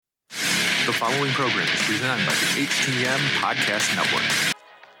The following program is presented by the HTM Podcast Network.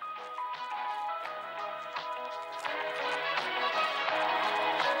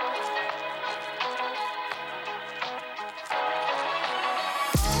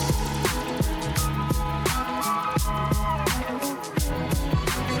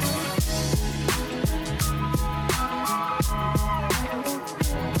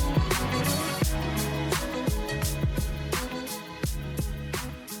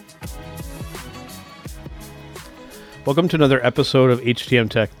 Welcome to another episode of HTM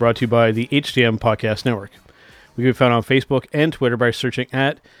Tech, brought to you by the HTM Podcast Network. We can be found on Facebook and Twitter by searching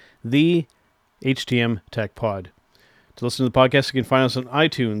at the HTM Tech Pod. To listen to the podcast, you can find us on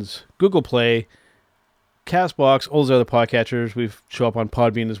iTunes, Google Play, Castbox, all those other podcatchers. We show up on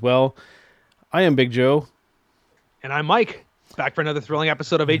Podbean as well. I am Big Joe. And I'm Mike, back for another thrilling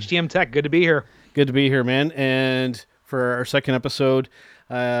episode of HTM Tech. Good to be here. Good to be here, man. And for our second episode,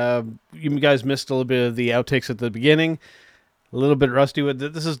 you guys missed a little bit of the outtakes at the beginning. A little bit rusty with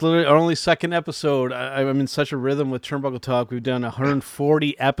this. Is literally our only second episode. I'm in such a rhythm with Turnbuckle Talk. We've done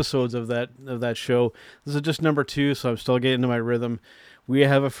 140 episodes of that show. This is just number 2, so I'm still getting into my rhythm. We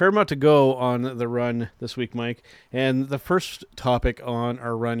have a fair amount to go on the run this week, Mike. And the first topic on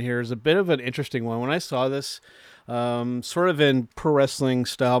our run here is a bit of an interesting one. When I saw this, sort of in pro wrestling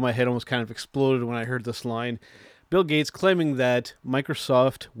style, my head almost kind of exploded when I heard this line. Bill Gates claiming that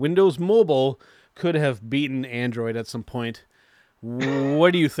Microsoft Windows Mobile could have beaten Android at some point.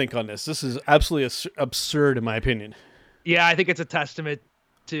 What do you think on this? This is absolutely absurd, in my opinion. Yeah, I think it's a testament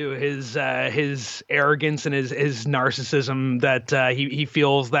to his arrogance and his narcissism that he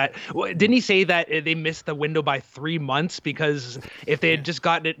feels that. Didn't he say that they missed the window by 3 months because if they had just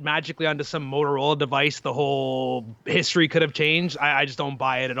gotten it magically onto some Motorola device, the whole history could have changed? I just don't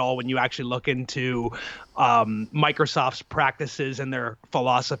buy it at all when you actually look into Microsoft's practices and their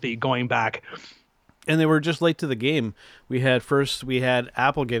philosophy going back. And they were just late to the game. We had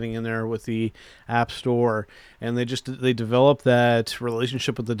Apple getting in there with the App Store, and they developed that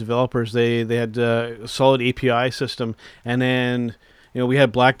relationship with the developers. They had a solid API system, and then we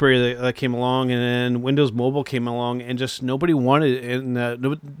had BlackBerry that came along, and then Windows Mobile came along, and just nobody wanted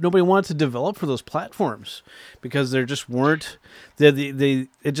to develop for those platforms because there just weren't it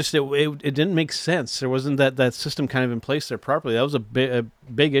didn't make sense. There wasn't that system kind of in place there properly. That was a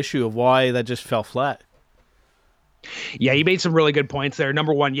big issue of why that just fell flat. Yeah, you made some really good points there.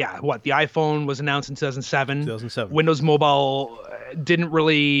 Number one, the iPhone was announced in 2007. Windows Mobile didn't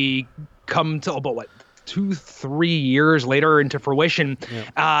really come till about 2-3 years later into fruition.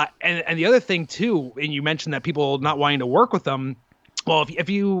 Yeah. And the other thing too, and you mentioned that people not wanting to work with them. Well, if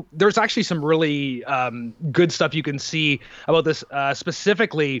you there's actually some really good stuff you can see about this.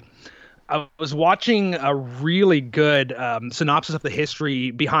 Specifically, I was watching a really good synopsis of the history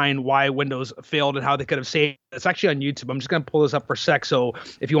behind why Windows failed and how they could have saved. It's actually on YouTube. I'm just going to pull this up for a sec. So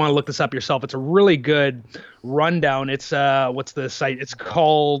if you want to look this up yourself, it's a really good rundown. It's what's the site? It's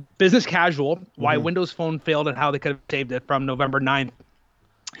called Business Casual: Why Windows Phone Failed and How They Could Have Saved It, from November 9th.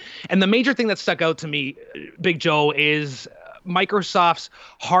 And the major thing that stuck out to me, Big Joe, is Microsoft's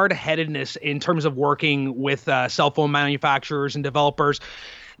hard-headedness in terms of working with cell phone manufacturers and developers.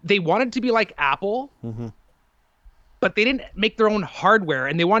 They wanted to be like Apple, but they didn't make their own hardware,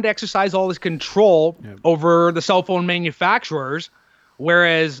 and they wanted to exercise all this control over the cell phone manufacturers,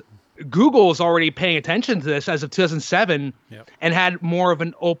 whereas Google is already paying attention to this as of 2007 and had more of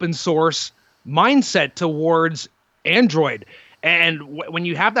an open source mindset towards Android. And when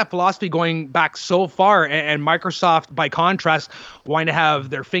you have that philosophy going back so far, and Microsoft, by contrast, wanting to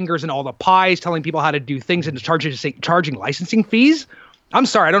have their fingers in all the pies, telling people how to do things and charging licensing fees, I'm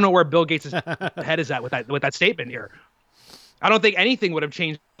sorry, I don't know where Bill Gates' head is at with that statement here. I don't think anything would have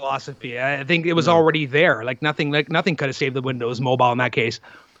changed philosophy. I think it was already there. Nothing could have saved the Windows Mobile in that case.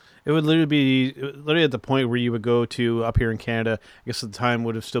 It would literally be at the point where you would go to, up here in Canada, I guess at the time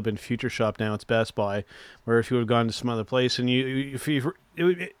would have still been Future Shop, now it's Best Buy, where if you would have gone to some other place, and it'd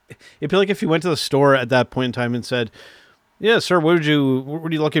be like if you went to the store at that point in time and said, "Yeah, sir, what are you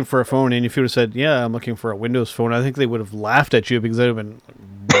looking for a phone?" And if you would have said, "Yeah, I'm looking for a Windows phone," I think they would have laughed at you because they'd have been,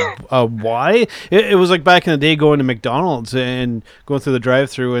 why? It was like back in the day going to McDonald's and going through the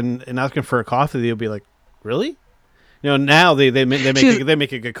drive-thru and asking for a coffee. They'd be like, "Really?" Now they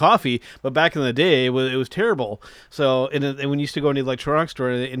make a good coffee, but back in the day it was terrible. So and when you used to go into the electronics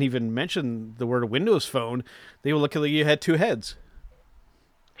store and even mention the word Windows Phone, they would look at you had two heads.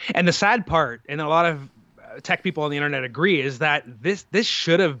 And the sad part, and a lot of tech people on the internet agree, is that this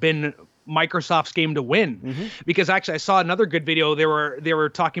should have been Microsoft's game to win, because actually I saw another good video. They were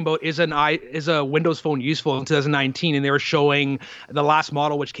talking about is a Windows Phone useful in 2019, and they were showing the last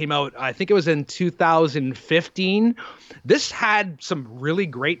model, which came out, I think it was in 2015. This had some really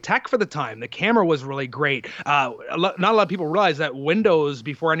great tech for the time. The camera was really great. Not a lot of people realize that Windows,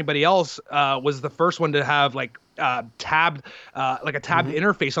 before anybody else, was the first one to have like tabbed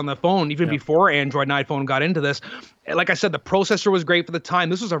interface on the phone, even before Android and iPhone got into this. Like I said, the processor was great for the time.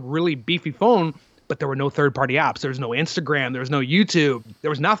 This was a really beefy phone, but there were no third-party apps. There was no Instagram. There was no YouTube. There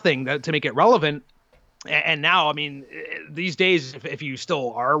was nothing to make it relevant. And now, I mean, these days, if you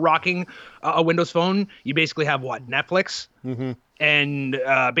still are rocking a Windows Phone, you basically have what? Netflix and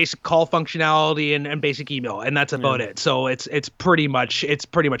basic call functionality and basic email, and that's about it. So it's pretty much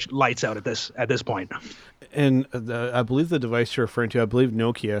lights out at this point. And I believe the device you're referring to, I believe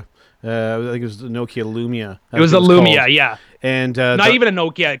Nokia. I think it was the Nokia Lumia. It was the Lumia, yeah. And not even a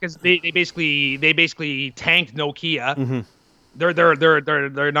Nokia, because they basically tanked Nokia.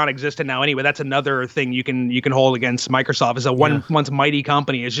 They're non-existent now anyway. That's another thing you can hold against Microsoft, is a once mighty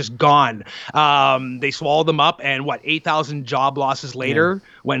company is just gone. They swallowed them up, and 8,000 job losses later,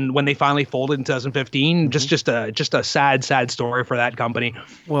 when they finally folded in 2015, just a sad story for that company.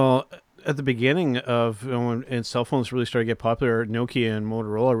 Well, at the beginning of when cell phones really started to get popular, Nokia and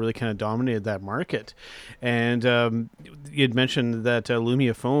Motorola really kind of dominated that market. And you'd mentioned that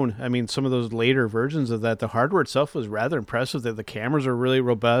Lumia phone. I mean, some of those later versions of that, the hardware itself was rather impressive. That the cameras are really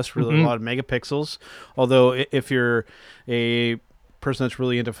robust, really a lot of megapixels. Although if you're a person that's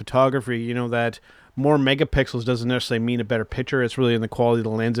really into photography, you know that more megapixels doesn't necessarily mean a better picture. It's really in the quality of the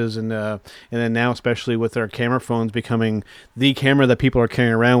lenses, and then now, especially with our camera phones becoming the camera that people are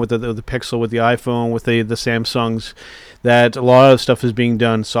carrying around with the Pixel, with the iPhone, with the Samsungs, that a lot of stuff is being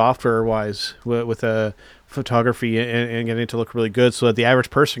done software-wise with photography and getting it to look really good, so that the average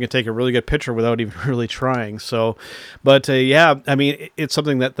person can take a really good picture without even really trying. So, but I mean, it's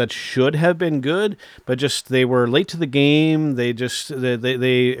something that should have been good, but just they were late to the game.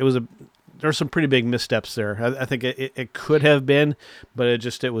 There were some pretty big missteps there. I think it could have been, but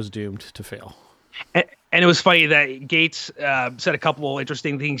it was doomed to fail. And it was funny that Gates said a couple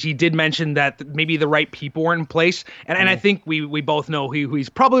interesting things. He did mention that maybe the right people were in place. And I think we both know who he's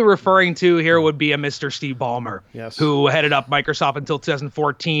probably referring to here would be a Mr. Steve Ballmer, who headed up Microsoft until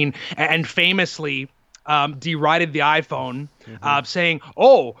 2014 and famously derided the iPhone, saying,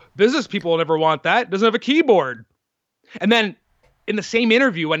 "Oh, business people will never want that. It doesn't have a keyboard." And then in the same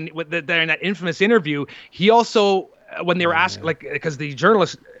interview, in that infamous interview, he also, when they were asked, because the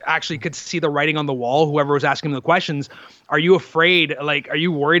journalist actually could see the writing on the wall, whoever was asking him the questions, are you afraid, are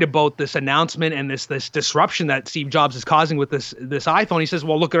you worried about this announcement and this disruption that Steve Jobs is causing with this iPhone? He says,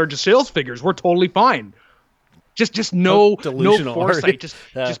 well, look at our sales figures. We're totally fine. Just no foresight,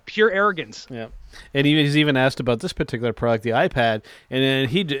 just pure arrogance. Yeah. And he's even asked about this particular product, the iPad, and then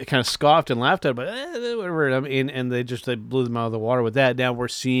he kind of scoffed and laughed at it, but whatever. And they blew them out of the water with that. Now we're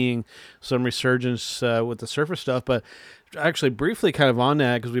seeing some resurgence with the Surface stuff, but actually briefly kind of on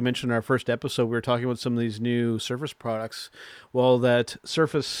that, because we mentioned in our first episode, we were talking about some of these new Surface products. Well, that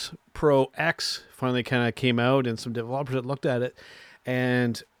Surface Pro X finally kind of came out, and some developers that looked at it,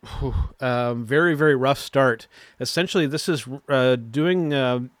 and very, very rough start. Essentially, this is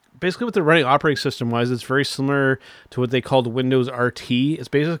doing... basically, what they're running operating system-wise, it's very similar to what they called Windows RT.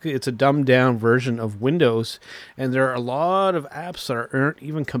 It's a dumbed-down version of Windows, and there are a lot of apps that aren't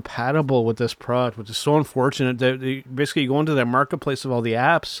even compatible with this product, which is so unfortunate. Basically, you go into their marketplace of all the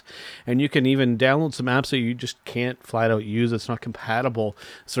apps, and you can even download some apps that you just can't flat-out use. It's not compatible.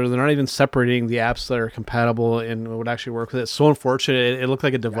 So they're not even separating the apps that are compatible and would actually work with it. It's so unfortunate. It looked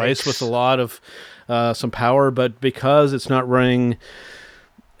like a device with a lot of some power, but because it's not running...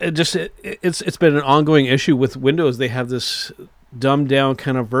 It's been an ongoing issue with Windows. They have this dumbed down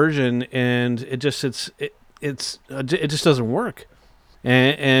kind of version, and it just doesn't work.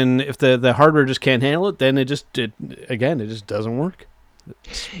 And if the hardware just can't handle it, then it just doesn't work.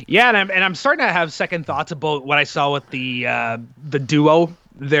 Yeah, and I'm starting to have second thoughts about what I saw with the Duo.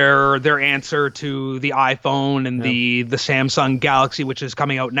 Their answer to the iPhone and the Samsung Galaxy, which is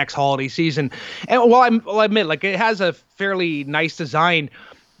coming out next holiday season. And I'll admit, it has a fairly nice design.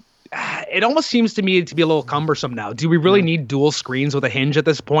 It almost seems to me to be a little cumbersome now. Do we really need dual screens with a hinge at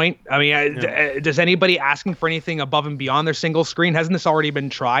this point? I mean, does anybody asking for anything above and beyond their single screen? Hasn't this already been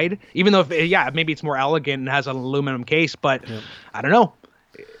tried? Even though, maybe it's more elegant and has an aluminum case, but I don't know.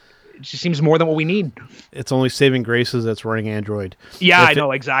 It just seems more than what we need. It's only saving graces that's running Android. Yeah, I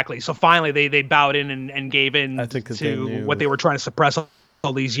know, exactly. So finally they bowed in and gave in to what they were trying to suppress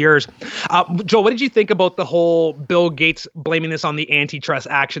all these years. Joe, what did you think about the whole Bill Gates blaming this on the antitrust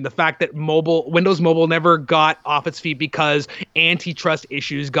action? The fact that Windows Mobile never got off its feet because antitrust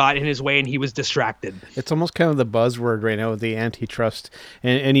issues got in his way and he was distracted. It's almost kind of the buzzword right now, the antitrust,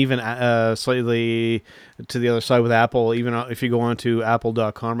 and even slightly to the other side with Apple. Even if you go on to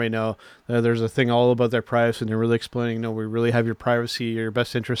apple.com right now, there's a thing all about their privacy, and they're really explaining, no, we really have your privacy, your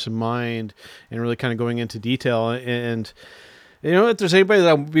best interests in mind, and really kind of going into detail. And you know, if there's anybody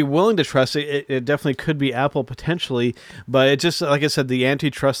that would be willing to trust it definitely could be Apple potentially. But it just, like I said, the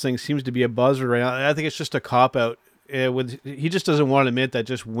antitrust thing seems to be a buzzword right now. I think it's just a cop-out. He just doesn't want to admit that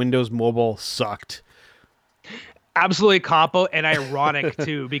just Windows Mobile sucked. Absolutely cop-out and ironic,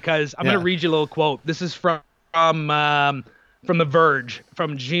 too, because I'm going to read you a little quote. This is from The Verge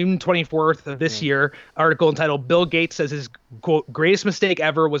from June 24th of this year, article entitled "Bill Gates says his, quote, greatest mistake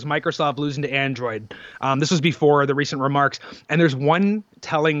ever was Microsoft losing to Android." This was before the recent remarks. And there's one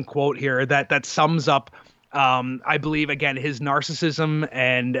telling quote here that sums up, I believe, again, his narcissism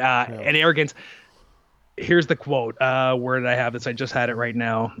and arrogance. Here's the quote. Where did I have this? I just had it right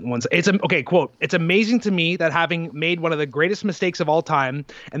now. Quote. "It's amazing to me that having made one of the greatest mistakes of all time,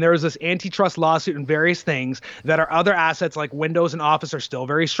 and there was this antitrust lawsuit and various things, that our other assets like Windows and Office are still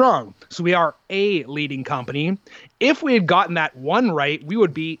very strong. So we are a leading company. If we had gotten that one right, we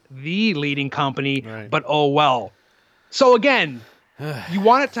would be the leading company, but oh well." So again, you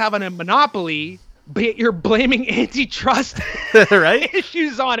want it to have a monopoly, but you're blaming antitrust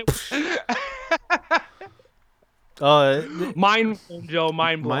issues on it. Mind blown, Joe.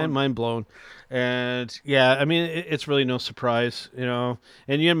 Mind blown. Mind blown. And yeah, I mean, it's really no surprise, you know.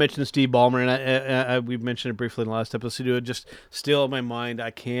 And you mentioned Steve Ballmer, and we mentioned it briefly in the last episode. It just still in my mind.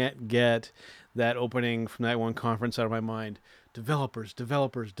 I can't get that opening from that one conference out of my mind. Developers. And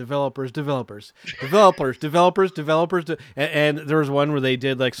there was one where they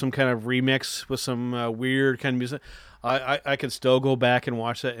did like some kind of remix with some weird kind of music. I could still go back and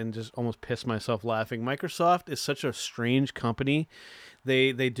watch that and just almost piss myself laughing. Microsoft is such a strange company.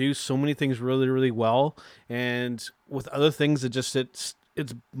 They do so many things really, really well, and with other things, it's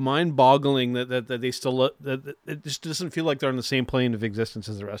mind-boggling that they still that it just doesn't feel like they're on the same plane of existence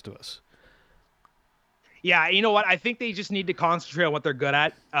as the rest of us. Yeah, you know what? I think they just need to concentrate on what they're good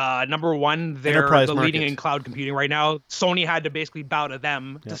at. Number one, they're the leading in cloud computing right now. Sony had to basically bow to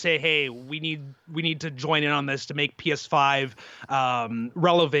them to say, hey, we need to join in on this to make PS5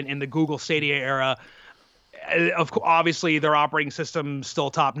 relevant in the Google Stadia era. Obviously, their operating system still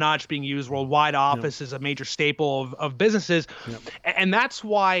top notch, being used worldwide. Office is a major staple of businesses, and that's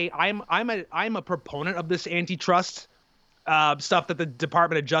why I'm a proponent of this antitrust stuff that the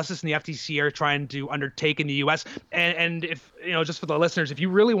Department of Justice and the FTC are trying to undertake in the U.S. And if, you know, just for the listeners, if you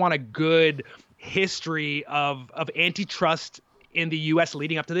really want a good history of antitrust in the U.S.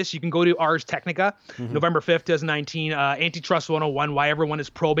 leading up to this, you can go to Ars Technica, November 5th, 2019, Antitrust 101, Why Everyone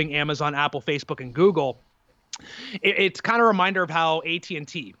is Probing Amazon, Apple, Facebook, and Google. It's kind of a reminder of how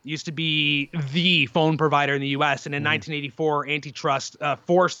AT&T used to be the phone provider in the U.S. And in 1984, antitrust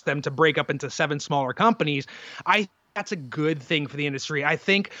forced them to break up into 7 smaller companies. That's a good thing for the industry. I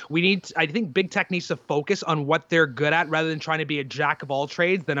think big tech needs to focus on what they're good at rather than trying to be a jack of all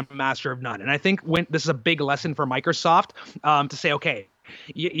trades than a master of none. And I think this is a big lesson for Microsoft to say, okay,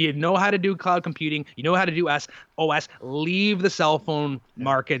 you know how to do cloud computing, you know how to do OS, leave the cell phone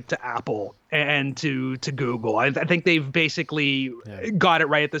market to Apple and to Google. I think they've basically got it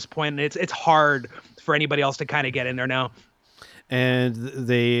right at this point, and it's hard for anybody else to kind of get in there now. And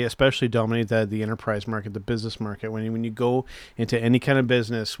they especially dominate the enterprise market, the business market. When you go into any kind of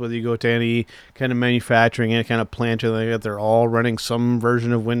business, whether you go to any kind of manufacturing, any kind of plant, or like that, they're all running some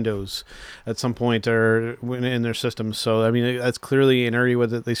version of Windows at some point or in their systems. So I mean, that's clearly an area where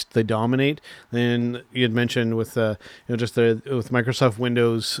they dominate. Then you had mentioned with with Microsoft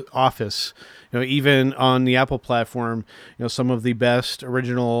Windows Office. You know, even on the Apple platform, you know, some of the best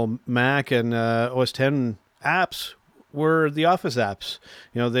original Mac and OS X apps were the Office apps.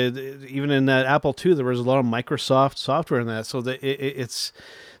 You know, even in that Apple II, there was a lot of Microsoft software in that. So it's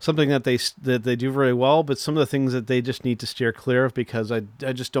something that they do very well, but some of the things that they just need to steer clear of, because I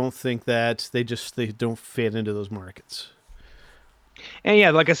just don't think that they don't fit into those markets. And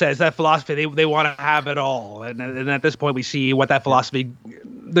yeah, like I said, it's that philosophy. They want to have it all, and at this point, we see what that philosophy,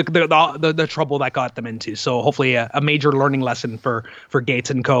 the trouble that got them into. So hopefully, a major learning lesson for Gates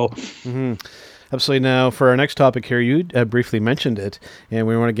and Co. Mm-hmm. Absolutely. Now, for our next topic here, you briefly mentioned it, and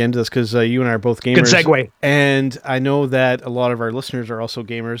we want to get into this because you and I are both gamers. Good segue. And I know that a lot of our listeners are also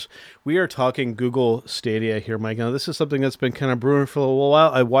gamers. We are talking Google Stadia here, Mike. Now, this is something that's been kind of brewing for a little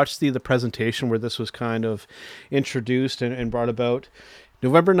while. I watched the presentation where this was kind of introduced and brought about.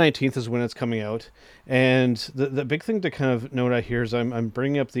 November 19th is when it's coming out. And the big thing to kind of note out here is I'm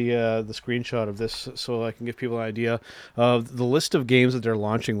bringing up the screenshot of this so I can give people an idea of the list of games that they're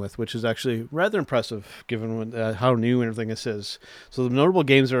launching with, which is actually rather impressive given how new and everything this is. So the notable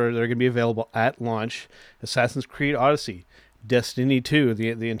games that are going to be available at launch: Assassin's Creed Odyssey, Destiny 2,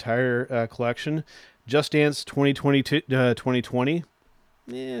 the entire collection, Just Dance 2020,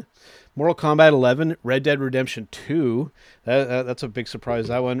 Mortal Kombat 11, Red Dead Redemption 2. That's a big surprise.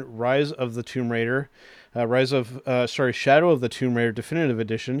 That one. Rise of the Tomb Raider, Shadow of the Tomb Raider Definitive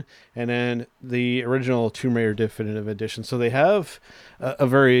Edition, and then the original Tomb Raider Definitive Edition. So they have a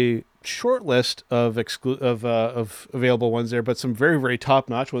very short list of available ones there, but some very, very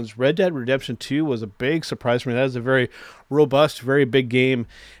top-notch ones. Red Dead Redemption 2 was a big surprise for me. That is a very robust, very big game,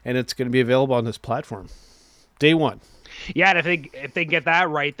 and it's going to be available on this platform day one. Yeah, and if they get that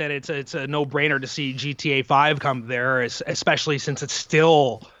right, then it's a no-brainer to see GTA 5 come there, especially since it's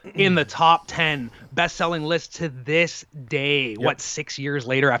still in the top 10 best-selling list to this day. Yep. 6 years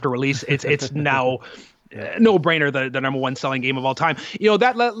later after release, it's now no-brainer the number one selling game of all time.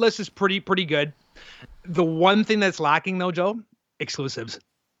 That list is pretty good. The one thing that's lacking though, Joe, exclusives.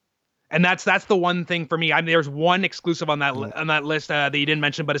 And that's the one thing for me. There's one exclusive on that list that you didn't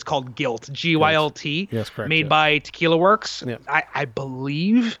mention, but it's called Gylt, Gylt. Yes, correct. Made by Tequila Works. Yeah. I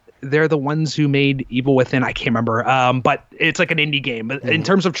believe they're the ones who made Evil Within. I can't remember. But it's like an indie game. But in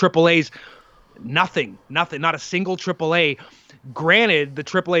terms of AAAs, nothing. Not a single AAA. Granted, the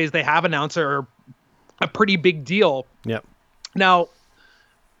AAAs they have announced are a pretty big deal. Yep. Now,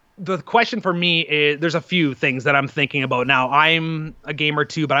 the question for me is, there's a few things that I'm thinking about. Now, I'm a gamer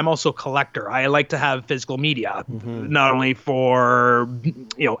too, but I'm also a collector. I like to have physical media, not only for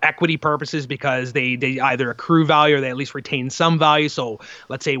equity purposes, because they either accrue value or they at least retain some value. So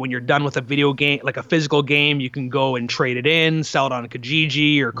let's say when you're done with a video game, like a physical game, you can go and trade it in, sell it on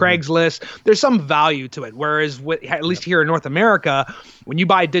Kijiji or Craigslist. There's some value to it. Whereas at least here in North America, when you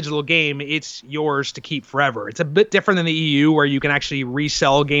buy a digital game, it's yours to keep forever. It's a bit different than the EU, where you can actually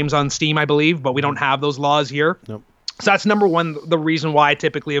resell games on Steam, I believe, but we don't have those laws here. Nope. So that's number one, the reason why I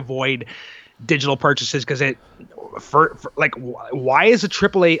typically avoid digital purchases, because why is a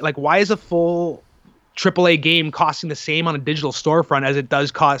AAA, why is a full AAA game costing the same on a digital storefront as it does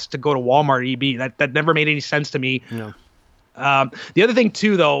cost to go to Walmart EB? That never made any sense to me. No. The other thing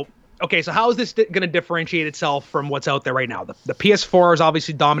too, though, okay, so how is this going to differentiate itself from what's out there right now? The PS4 is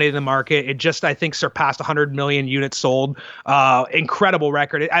obviously dominating the market. It just, I think, surpassed 100 million units sold. Incredible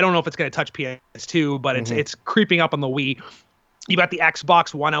record. I don't know if it's going to touch PS2, but it's creeping up on the Wii. You got the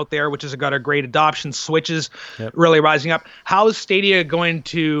Xbox One out there, which has got a great adoption. Switch is really rising up. How is Stadia going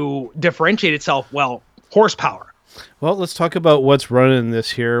to differentiate itself? Well, horsepower. Well, let's talk about what's running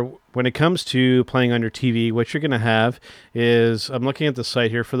this here. When it comes to playing on your TV, what you're going to have is, I'm looking at the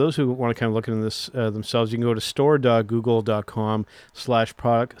site here. For those who want to kind of look into this themselves, you can go to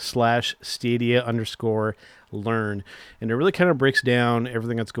store.google.com/Stadia_learn. And it really kind of breaks down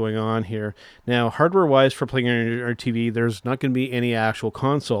everything that's going on here. Now, hardware-wise, for playing on your TV, there's not going to be any actual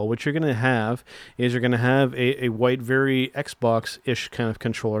console. What you're going to have is you're going to have a white, very Xbox-ish kind of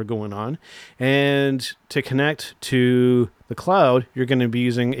controller going on. And to connect to the cloud, you're going to be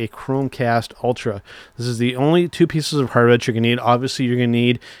using a Chromecast Ultra. This is the only two pieces of hardware that you're going to need. Obviously, you're going to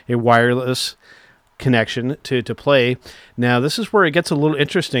need a wireless connection to play. Now, this is where it gets a little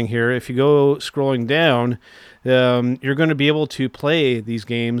interesting here. If you go scrolling down, you're going to be able to play these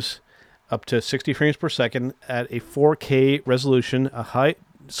games up to 60 frames per second at a 4K resolution, a high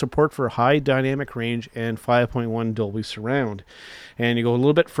support for high dynamic range, and 5.1 Dolby Surround. And you go a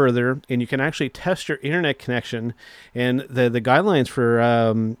little bit further, and you can actually test your internet connection. And the guidelines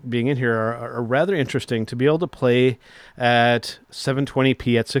for being in here are rather interesting. To be able to play at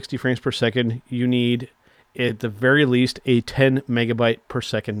 720p at 60 frames per second, you need at the very least a 10 megabyte per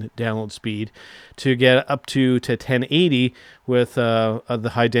second download speed. To get up to 1080 with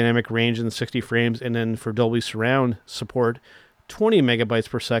the high dynamic range and the 60 frames, and then for Dolby Surround support, 20 megabytes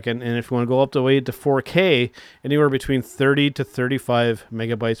per second, and if you want to go up the way to 4K, anywhere between 30 to 35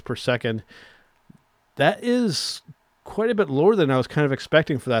 megabytes per second. That is quite a bit lower than I was kind of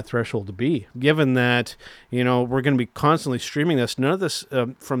expecting for that threshold to be, given that, we're going to be constantly streaming this. None of this,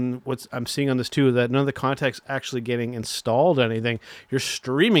 from what I'm seeing on this too, that none of the content's actually getting installed or anything. You're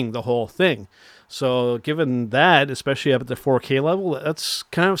streaming the whole thing. So given that, especially up at the 4K level, that's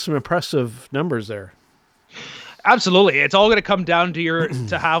kind of some impressive numbers there. Absolutely. It's all going to come down to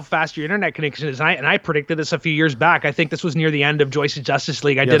how fast your internet connection is. And I predicted this a few years back. I think this was near the end of Joyce's Justice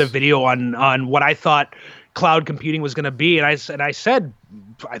League. I did a video on what I thought cloud computing was going to be. And I said,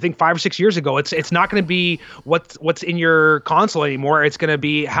 I think 5 or 6 years ago, it's not going to be what's in your console anymore. It's going to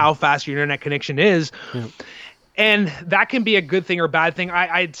be how fast your internet connection is. Yeah. And that can be a good thing or a bad thing.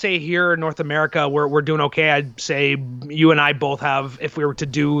 I'd say here in North America, we're doing okay. I'd say you and I both have, if we were to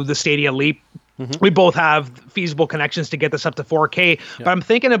do the Stadia Leap, we both have feasible connections to get this up to 4K. Yep. But I'm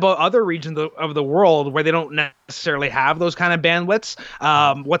thinking about other regions of the world where they don't necessarily have those kind of bandwidths.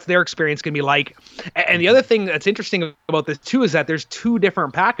 What's their experience going to be like? And the other thing that's interesting about this too is that there's 2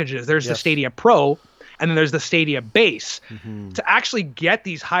 different packages. There's the Stadia Pro, and then there's the Stadia Base. To actually get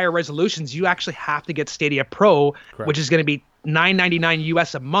these higher resolutions, you actually have to get Stadia Pro, which is going to be $9.99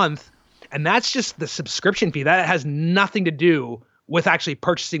 US a month. And that's just the subscription fee. That has nothing to do with actually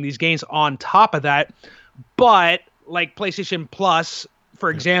purchasing these games on top of that. But like PlayStation Plus, for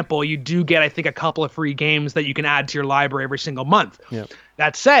example, you do get, I think, a couple of free games that you can add to your library every single month. Yep.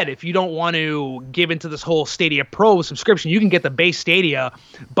 That said, if you don't want to give into this whole Stadia Pro subscription, you can get the base Stadia,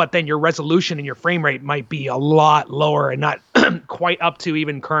 but then your resolution and your frame rate might be a lot lower and not quite up to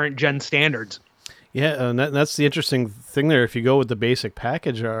even current gen standards. Yeah, and that's the interesting thing there. If you go with the basic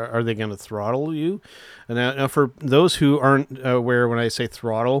package, are they going to throttle you? And now, for those who aren't aware, when I say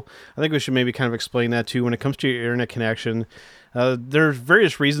throttle, I think we should maybe kind of explain that too. When it comes to your internet connection, there's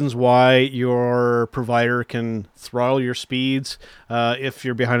various reasons why your provider can throttle your speeds. If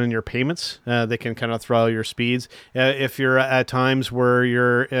you're behind on your payments, they can kind of throttle your speeds. If you're at times where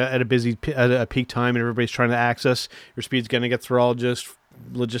you're at a peak time and everybody's trying to access, your speed's going to get throttled just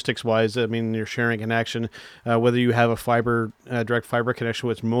logistics wise. I mean, you're sharing connection, whether you have a direct fiber connection,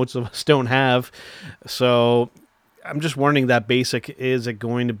 which most of us don't have. So I'm just wondering that basic, is it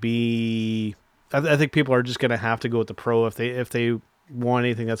going to be, I think people are just going to have to go with the Pro if they want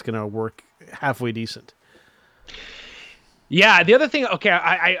anything that's going to work halfway decent. Yeah, the other thing, okay,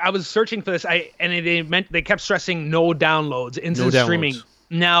 I was searching for this, and they kept stressing no downloads, instant streaming.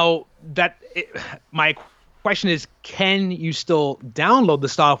 Now my question is, can you still download the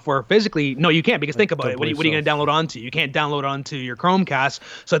software physically? No, you can't, because think about it. What are you going to download onto? You can't download onto your Chromecast.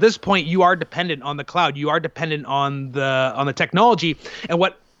 So at this point, you are dependent on the cloud. You are dependent on the technology. And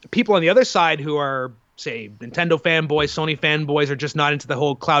what people on the other side who are, say, Nintendo fanboys, Sony fanboys, are just not into the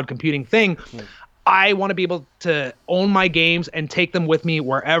whole cloud computing thing. I want to be able to own my games and take them with me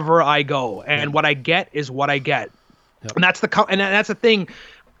wherever I go. And what I get is what I get. Yep. And that's the thing.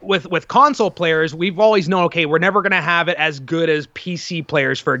 With console players, we've always known, okay, we're never going to have it as good as PC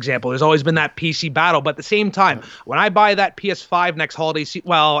players, for example. There's always been that PC battle. But at the same time, when I buy that PS5 next holiday season,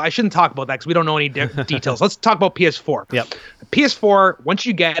 well, I shouldn't talk about that because we don't know any details. Let's talk about PS4. Yep. PS4, once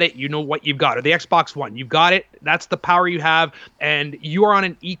you get it, you know what you've got. Or the Xbox One, you've got it. That's the power you have. And you are on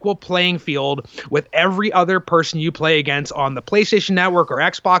an equal playing field with every other person you play against on the PlayStation Network or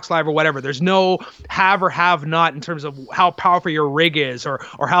Xbox Live or whatever. There's no have or have not in terms of how powerful your rig is or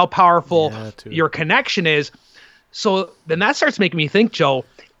how powerful your connection is. So then that starts making me think, Joe,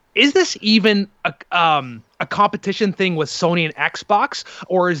 is this even a competition thing with Sony and Xbox,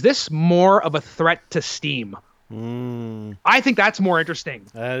 or is this more of a threat to Steam? I think that's more interesting.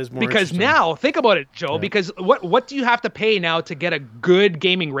 That is more because interesting. Now think about it, Joe. Yeah. Because what do you have to pay now to get a good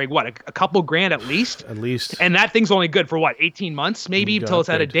gaming rig? What, a couple grand at least? At least. And that thing's only good for what, 18 months maybe until it's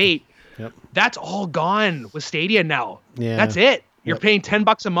out of date. Yep. That's all gone with Stadia now. Yeah. That's it. You're paying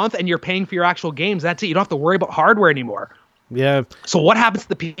 $10 a month and you're paying for your actual games. That's it. You don't have to worry about hardware anymore. Yeah. So what happens to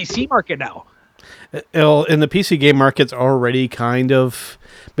the PC market now? In the PC game market's already kind of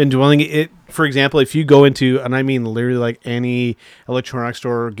been dwelling it. For example, if you go into, and I mean literally like any electronic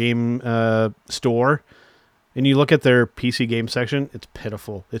store or game store, and you look at their PC game section, it's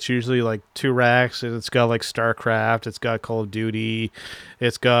pitiful. It's usually like 2 racks, and it's got like StarCraft, it's got Call of Duty,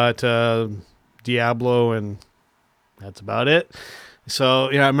 it's got Diablo, and that's about it. So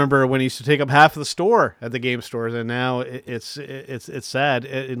I remember when he used to take up half of the store at the game stores, and now it's sad.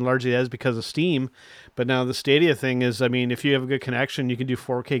 It largely is because of Steam. But now the Stadia thing is, I mean, if you have a good connection, you can do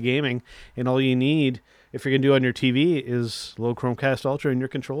 4K gaming, and all you need, if you're gonna do it on your TV, is little Chromecast Ultra and your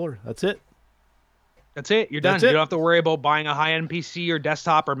controller. That's it. That's it. You're done. You don't have to worry about buying a high-end PC or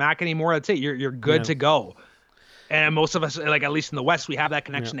desktop or Mac anymore. That's it. You're good to go. And most of us, like at least in the West, we have that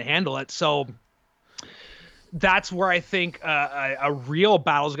connection to handle it. So that's where I think a real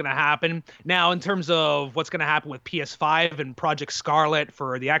battle is going to happen. Now, in terms of what's going to happen with PS5 and Project Scarlet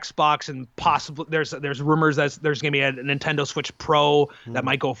for the Xbox, and possibly there's rumors that there's going to be a Nintendo Switch Pro that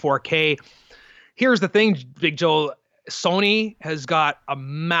might go 4K. Here's the thing, Big Joe. Sony has got a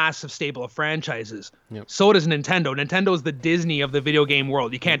massive stable of franchises. Yep. So does Nintendo. Nintendo is the Disney of the video game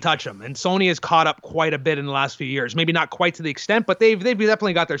world. You can't touch them. And Sony has caught up quite a bit in the last few years. Maybe not quite to the extent, but they've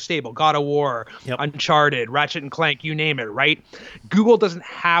definitely got their stable. God of War, yep. Uncharted, Ratchet and Clank, you name it, right? Google doesn't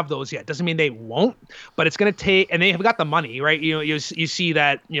have those yet. Doesn't mean they won't, but it's going to take, and they have got the money, right? You see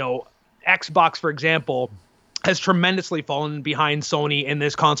that, Xbox, for example, has tremendously fallen behind Sony in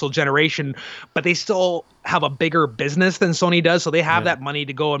this console generation, but they still have a bigger business than Sony does. So they have that money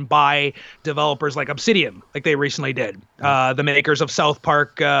to go and buy developers like Obsidian, like they recently did. The makers of South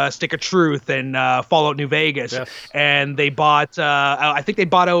Park, Stick of Truth, and Fallout New Vegas. Yes. And they bought, I think they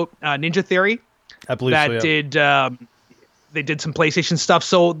bought out Ninja Theory. I believe that so, yeah. did... They did some PlayStation stuff,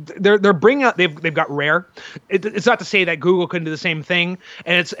 so they're bringing out. They've got Rare. It's not to say that Google couldn't do the same thing,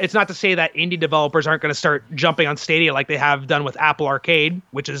 and it's not to say that indie developers aren't going to start jumping on Stadia like they have done with Apple Arcade,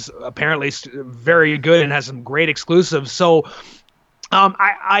 which is apparently very good and has some great exclusives. So,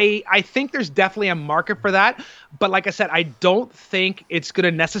 I think there's definitely a market for that, but like I said, I don't think it's going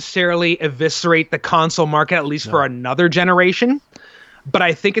to necessarily eviscerate the console market, at least for another generation. But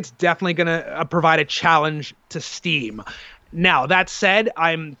I think it's definitely going to provide a challenge to Steam. Now, that said,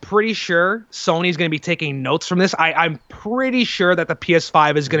 I'm pretty sure Sony's going to be taking notes from this. I'm pretty sure that the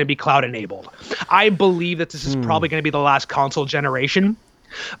PS5 is going to be cloud-enabled. I believe that this is probably going to be the last console generation.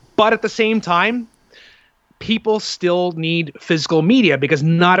 But at the same time, people still need physical media because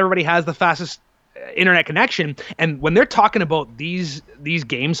not everybody has the fastest internet connection. And when they're talking about these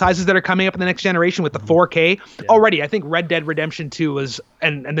game sizes that are coming up in the next generation with the 4K, already I think Red Dead Redemption 2 was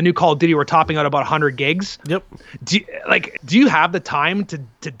and the new Call of Duty were topping out about 100 gigs. Yep. Do you have the time to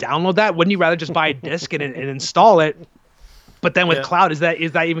download that? Wouldn't you rather just buy a disc and install it? But then with cloud, is that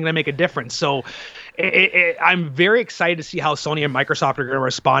even going to make a difference? So I'm very excited to see how Sony and Microsoft are going to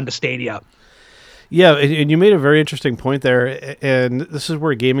respond to Stadia. Yeah, and you made a very interesting point there, and this is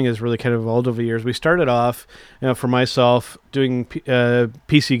where gaming has really kind of evolved over the years. We started off, for myself, doing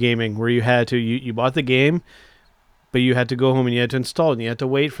PC gaming, where you had to, you bought the game, but you had to go home and you had to install it, and you had to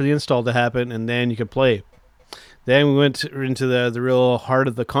wait for the install to happen, and then you could play. Then we went into the real heart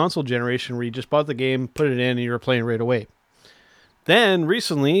of the console generation, where you just bought the game, put it in, and you were playing right away. Then,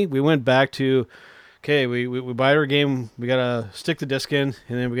 recently, we went back to... Okay, we buy our game, we got to stick the disc in,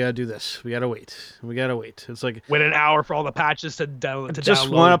 and then we got to do this. We got to wait. It's like... Wait an hour for all the patches to download. I just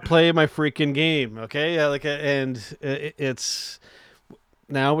want to play my freaking game, okay? It's...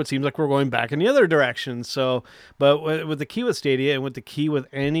 Now it seems like we're going back in the other direction. So, but with the key with Stadia and with the key with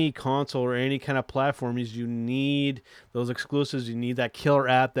any console or any kind of platform is you need those exclusives. You need that killer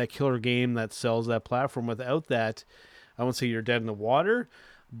app, that killer game that sells that platform. Without that, I won't say you're dead in the water,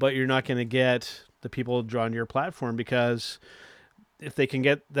 but you're not going to get the people drawn to your platform, because if they can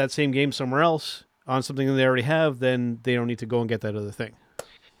get that same game somewhere else on something that they already have, then they don't need to go and get that other thing.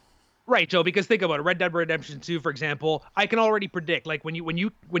 Right, Joe, because think about it. Red Dead Redemption 2, for example, I can already predict, like when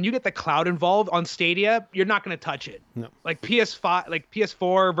you get the cloud involved on Stadia, you're not going to touch it. No. Like PS5, like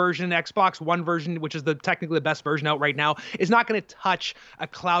PS4 version, Xbox One version, which is technically the best version out right now, is not going to touch a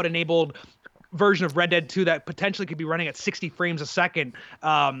cloud-enabled version of Red Dead 2 that potentially could be running at 60 frames a second,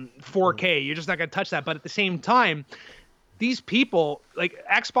 4K. You're just not going to touch that. But at the same time, these people, like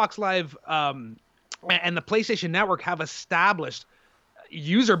Xbox Live and the PlayStation Network, have established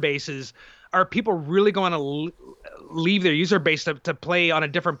user bases. Are people really going to leave their user base to play on a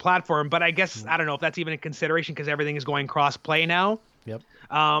different platform? But I guess, I don't know if that's even a consideration, because everything is going cross-play now. Yep.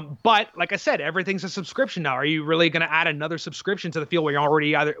 But like I said, everything's a subscription now. Are you really going to add another subscription to the field when you're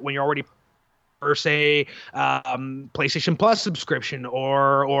already or say PlayStation Plus subscription,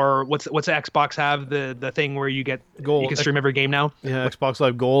 or what's Xbox have, the thing where you get Gold. You can stream every game now? Yeah, Xbox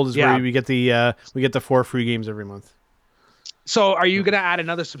Live Gold is where we get the 4 free games every month. So are you going to add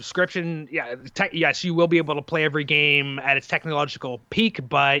another subscription? Yeah, yes, you will be able to play every game at its technological peak,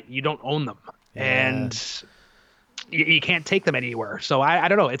 but you don't own them. Yeah. And you can't take them anywhere. So I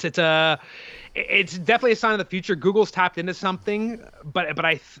don't know. It's definitely a sign of the future. Google's tapped into something, but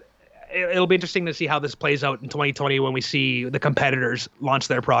it'll be interesting to see how this plays out in 2020 when we see the competitors launch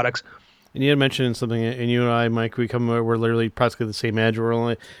their products. And you had mentioned something, and you and I, Mike, we're literally practically the same age. We're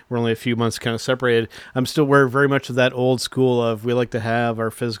only a few months kind of separated. We're very much of that old school of, we like to have our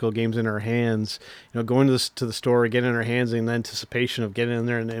physical games in our hands. Going to the store, getting in our hands, and the anticipation of getting in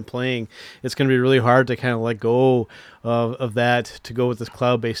there and playing. It's going to be really hard to kind of let go of that to go with this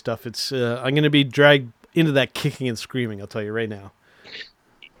cloud-based stuff. It's I'm going to be dragged into that kicking and screaming, I'll tell you right now.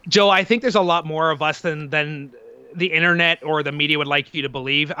 Joe, I think there's a lot more of us than the internet or the media would like you to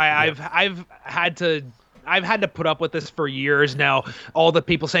believe. I've had to I've had to put up with this for years now. All the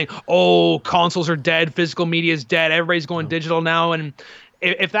people saying, "Oh, consoles are dead, physical media is dead, everybody's going digital now." And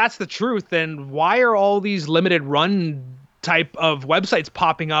if that's the truth, then why are all these limited run type of websites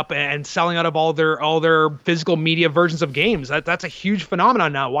popping up and selling out of all their physical media versions of games? That's a huge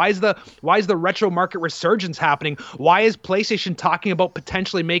phenomenon now. Why is the retro market resurgence happening? Why is PlayStation talking about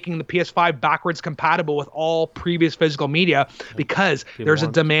potentially making the PS5 backwards compatible with all previous physical media? Because there's a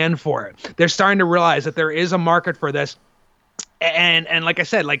demand for it. They're starting to realize that there is a market for this. And like I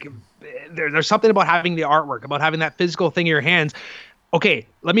said, like there's something about having the artwork, about having that physical thing in your hands. Okay,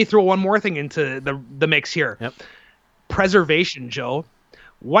 let me throw one more thing into the mix here. Yep. Preservation, Joe.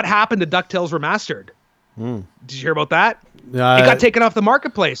 What happened to DuckTales Remastered? Did you hear about that? It got taken off the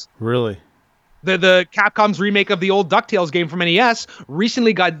marketplace. Really? The Capcom's remake of the old DuckTales game from NES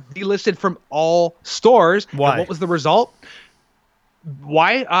recently got delisted from all stores. Why? And what was the result?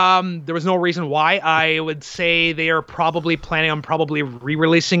 Why? There was no reason why. I would say they are probably planning on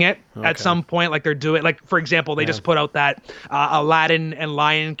re-releasing it at some point, like they're doing. Like, for example, they just put out that Aladdin and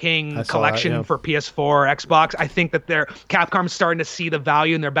Lion King collection for PS4, Xbox. I think that Capcom's starting to see the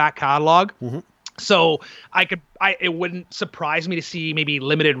value in their back catalog. Mm-hmm. So it wouldn't surprise me to see maybe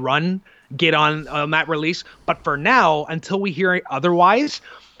limited run get on that release. But for now, until we hear otherwise,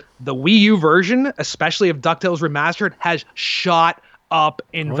 the Wii U version, especially of DuckTales Remastered, has shot up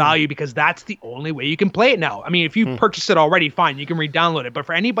in value because that's the only way you can play it now. I mean, if you purchased it already, fine, you can re-download it. But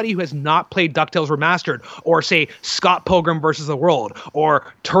for anybody who has not played DuckTales Remastered, or say Scott Pilgrim versus the World,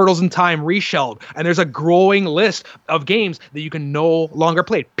 or Turtles in Time Reshelled, and there's a growing list of games that you can no longer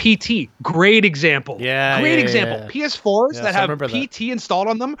play. PT, great example. Great example. PS4s that have PT installed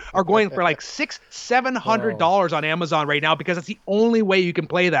on them are going for like $600-$700 on Amazon right now because it's the only way you can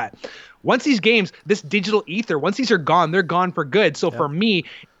play that. Once these games, this digital ether, once these are gone, they're gone for good. So for me,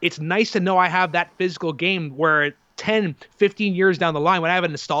 it's nice to know I have that physical game where 10, 15 years down the line, when I have a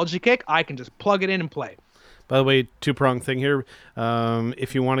nostalgia kick, I can just plug it in and play. By the way, two-pronged thing here.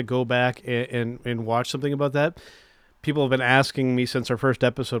 If you want to go back and watch something about that, people have been asking me since our first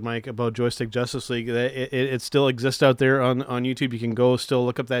episode, Mike, about Joystick Justice League. It still exists out there on YouTube. You can go still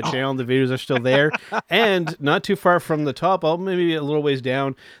look up that channel. The videos are still there. And not too far from the top, maybe a little ways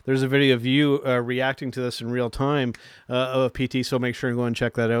down, there's a video of you reacting to this in real time of PT, so make sure and go and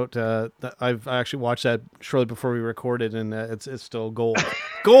check that out. I've actually watched that shortly before we recorded, and it's still gold.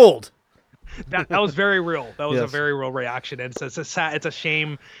 Gold! That was very real. That was a very real reaction, and it's a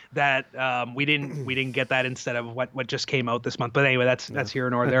shame that we didn't get that instead of what just came out this month. But anyway, that's here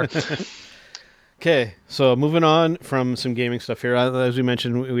nor there. Okay, so moving on from some gaming stuff here. As we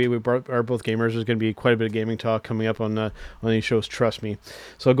mentioned, we are both gamers. There's going to be quite a bit of gaming talk coming up on these shows, trust me.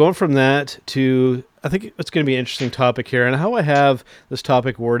 So going from that to, I think it's going to be an interesting topic here, and how I have this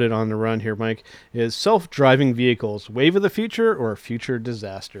topic worded on the run here, Mike, is self-driving vehicles, wave of the future or future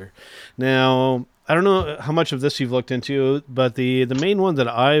disaster. Now, I don't know how much of this you've looked into, but the main one that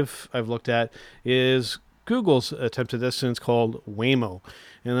I've looked at is Google's attempt at this, and it's called Waymo.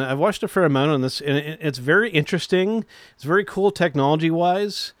 And I've watched a fair amount on this, and it's very interesting. It's very cool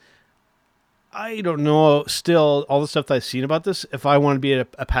technology-wise. I don't know, still, all the stuff that I've seen about this, if I want to be a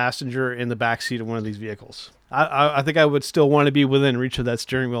passenger in the backseat of one of these vehicles. I think I would still want to be within reach of that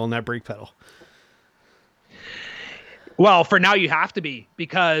steering wheel and that brake pedal. Well, for now you have to be,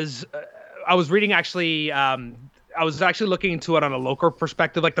 because I was reading actually... I was actually looking into it on a local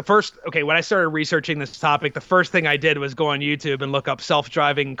perspective. Like when I started researching this topic, the first thing I did was go on YouTube and look up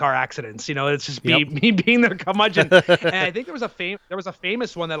self-driving car accidents. You know, it's just me being their curmudgeon. And I think there was a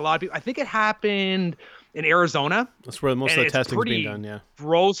famous one that a lot of people, I think it happened in Arizona. That's where most of the testing is being done. Yeah.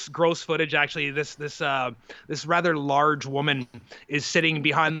 Gross footage. Actually, this rather large woman is sitting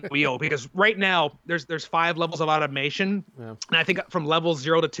behind the wheel, because right now there's 5 levels of automation, and I think from level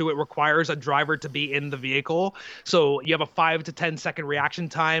 0 to 2 it requires a driver to be in the vehicle. So you have a 5 to 10 second reaction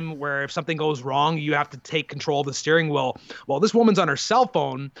time where if something goes wrong, you have to take control of the steering wheel. Well, this woman's on her cell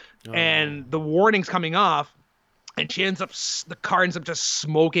phone, and the warning's coming off, and the car ends up just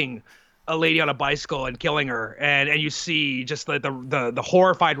smoking a lady on a bicycle and killing her, and you see just the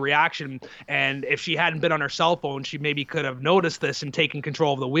horrified reaction. And if she hadn't been on her cell phone, she maybe could have noticed this and taken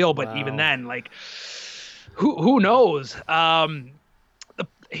control of the wheel. But even then, like, who knows?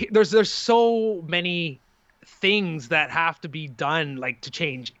 There's so many things that have to be done, like to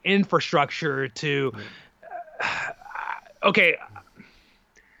change infrastructure to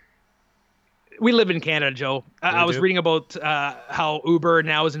We live in Canada, Joe. I was reading about how Uber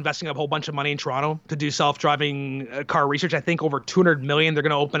now is investing a whole bunch of money in Toronto to do self-driving car research. I think over 200 million. They're going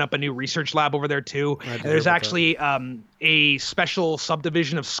to open up a new research lab over there too. And there's actually a special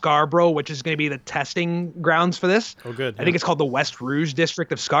subdivision of Scarborough, which is going to be the testing grounds for this. Oh, good. I think it's called the West Rouge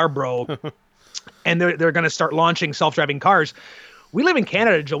district of Scarborough. And they're going to start launching self-driving cars. We live in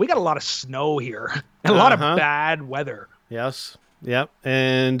Canada, Joe. We got a lot of snow here and a lot of bad weather. Yes. Yep.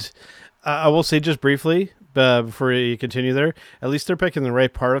 And I will say just briefly, before you continue there, at least they're picking the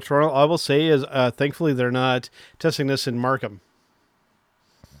right part of Toronto. All I will say is, thankfully, they're not testing this in Markham.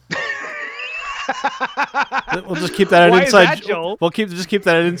 We'll just keep that an inside joke. We'll just keep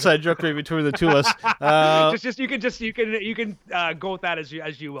that an inside joke maybe between the two of us. You can go with that as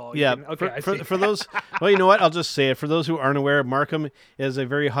you will. Yeah. For those, well, you know what? I'll just say it. For those who aren't aware, Markham is a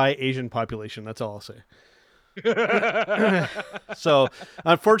very high Asian population. That's all I'll say. So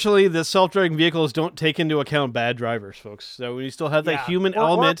unfortunately the self-driving vehicles don't take into account bad drivers, folks. So we still have that human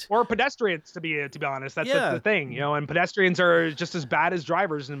element or pedestrians, to be honest. That's the thing, and pedestrians are just as bad as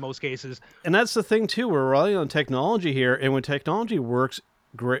drivers in most cases. And that's the thing too. We're relying on technology here, and when technology works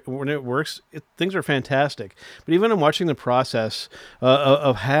great, when it works, things are fantastic. But even in watching the process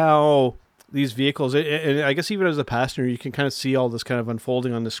of how these vehicles, and I guess even as a passenger, you can kind of see all this kind of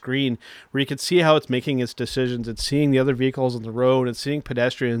unfolding on the screen, where you can see how it's making its decisions. It's seeing the other vehicles on the road, it's seeing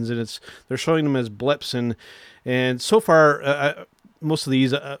pedestrians, and they're showing them as blips. And so far, most of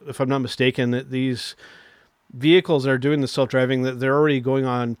these, if I'm not mistaken, these vehicles that are doing the self-driving, that they're already going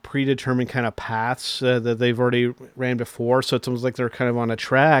on predetermined kind of paths that they've already ran before. So it's almost like they're kind of on a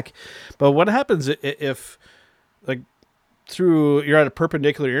track. But what happens if, like, you're at a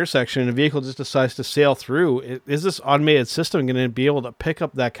perpendicular intersection and a vehicle just decides to sail through? Is this automated system going to be able to pick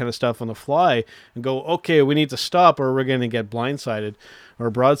up that kind of stuff on the fly and go, okay, we need to stop, or we're going to get blindsided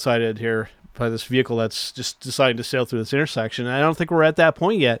or broadsided here by this vehicle that's just deciding to sail through this intersection? And I don't think we're at that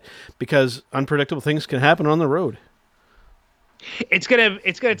point yet, because unpredictable things can happen on the road. It's gonna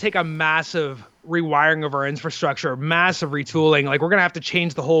take a massive rewiring of our infrastructure, massive retooling. Like, we're gonna have to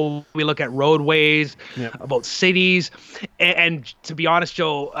change the whole. We look at roadways, about cities, and to be honest,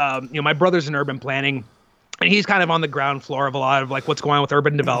 Joe, my brother's in urban planning, and he's kind of on the ground floor of a lot of like what's going on with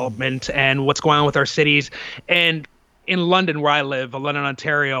urban development and what's going on with our cities. And in London, where I live, London,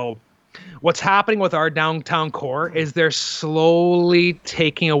 Ontario, what's happening with our downtown core is they're slowly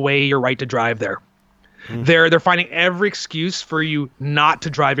taking away your right to drive there. They're finding every excuse for you not to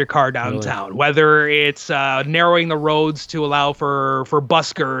drive your car downtown, really? Whether it's narrowing the roads to allow for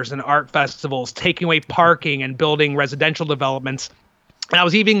buskers and art festivals, taking away parking and building residential developments. And I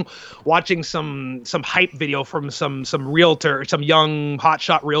was even watching some hype video from some realtor, some young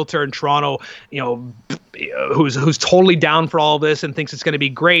hotshot realtor in Toronto, who's totally down for all this and thinks it's going to be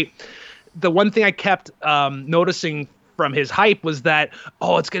great. The one thing I kept noticing from his hype was that,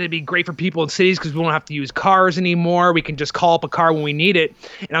 it's going to be great for people in cities because we won't have to use cars anymore. We can just call up a car when we need it.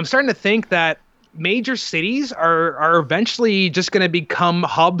 And I'm starting to think that major cities are eventually just going to become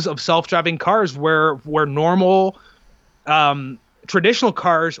hubs of self-driving cars where normal traditional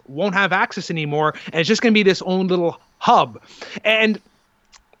cars won't have access anymore. And it's just going to be this own little hub. And,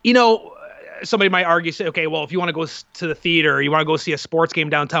 somebody might argue, say, okay, well, if you want to go to the theater, or you want to go see a sports game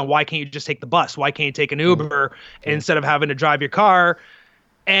downtown, why can't you just take the bus? Why can't you take an Uber instead of having to drive your car?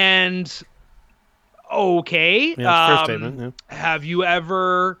 And okay, fair statement. Have you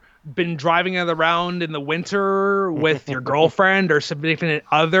ever been driving around in the winter with your girlfriend or significant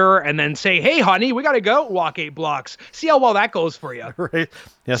other, and then say, "Hey, honey, we got to go walk 8 blocks"? See how well that goes for you. Right.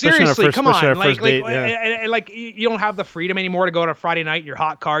 Yeah, seriously, come on. Like, you don't have the freedom anymore to go on a Friday night, your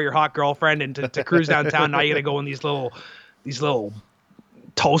hot car, your hot girlfriend, and to cruise downtown. Now you got to go in these little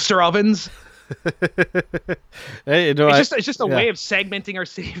toaster ovens. Hey, it's just a way of segmenting our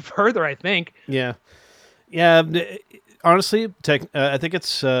city further, I think. Yeah. Honestly, I think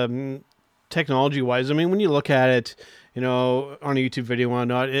it's technology-wise. I mean, when you look at it, on a YouTube video and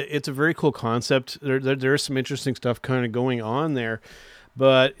whatnot, it's a very cool concept. There is some interesting stuff kind of going on there.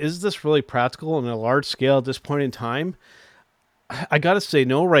 But is this really practical on a large scale at this point in time? I got to say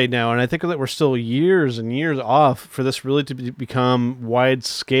no right now. And I think that we're still years and years off for this really to become wide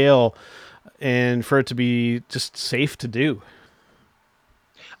scale and for it to be just safe to do.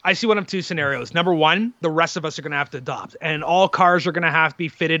 I see one of two scenarios. Number one, the rest of us are going to have to adopt, and all cars are going to have to be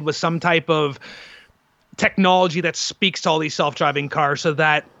fitted with some type of technology that speaks to all these self-driving cars, so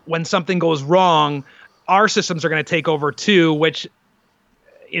that when something goes wrong, our systems are going to take over too, which,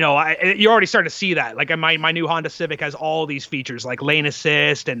 you're already starting to see that. Like, my new Honda Civic has all these features like lane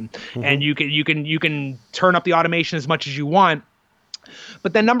assist and you can turn up the automation as much as you want.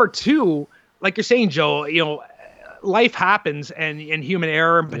 But then number two, like you're saying, Joe, life happens and human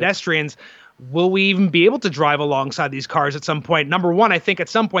error and pedestrians. Will we even be able to drive alongside these cars at some point? Number one, I think at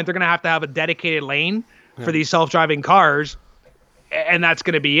some point they're going to have a dedicated lane for these self-driving cars. And that's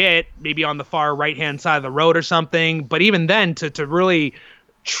going to be it, maybe on the far right-hand side of the road or something. But even then, to really,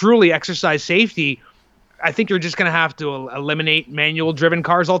 truly exercise safety, I think you're just going to have to eliminate manual-driven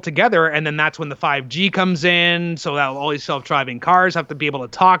cars altogether. And then that's when the 5G comes in, so that all these self-driving cars have to be able to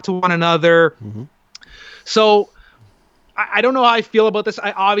talk to one another. Mm-hmm. So I don't know how I feel about this.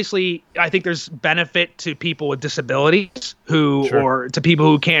 I think there's benefit to people with disabilities or to people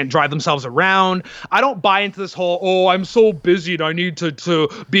who can't drive themselves around. I don't buy into this whole, I'm so busy and I need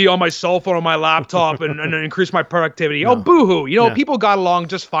to be on my cell phone or my laptop and increase my productivity. No. Oh, boo-hoo. People got along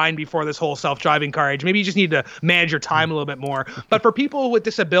just fine before this whole self-driving car age. Maybe you just need to manage your time a little bit more. But for people with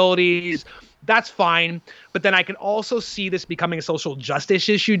disabilities, that's fine. But then I can also see this becoming a social justice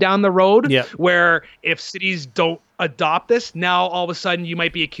issue down the road where if cities don't adopt this, now all of a sudden you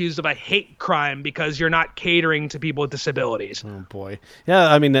might be accused of a hate crime because you're not catering to people with disabilities. Oh, boy.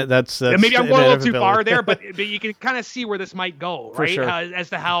 Yeah, I mean, that's maybe I'm going a little too far there, but you can kind of see where this might go, right? Sure.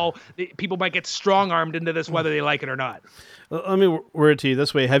 As to how people might get strong-armed into this, whether they like it or not. Let me word it to you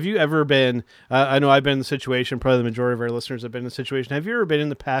this way. Have you ever been, I know I've been in the situation, probably the majority of our listeners have been in the situation. Have you ever been in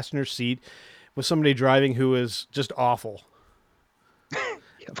the passenger seat with somebody driving who is just awful?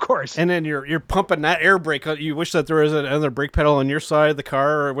 Of course. And then you're pumping that air brake. You wish that there was another brake pedal on your side of the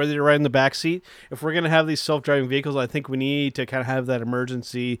car, or whether you're riding the back seat. If we're going to have these self-driving vehicles, I think we need to kind of have that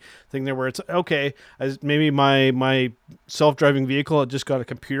emergency thing there where it's, okay, maybe my self-driving vehicle just got a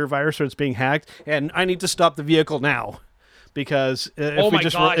computer virus or it's being hacked, and I need to stop the vehicle now. Because oh my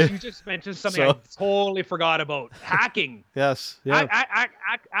gosh, you just mentioned something I totally forgot about. Hacking. Yes. Yeah.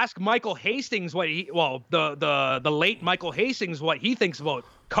 Ask Michael Hastings the late Michael Hastings what he thinks about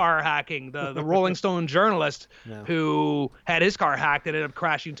car hacking. The Rolling Stone journalist who had his car hacked and ended up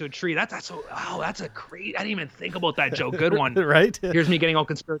crashing into a tree. That's a great. I didn't even think about that, Joe. Good one. Right. Here's me getting all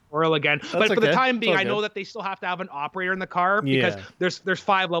conspiratorial again. But for the time being, I know that they still have to have an operator in the car because there's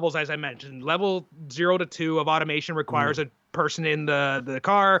 5 levels, as I mentioned. Level 0 to 2 of automation requires a person in the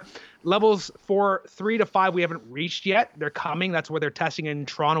car. Levels 3 to 5 we haven't reached yet. They're coming. That's where they're testing in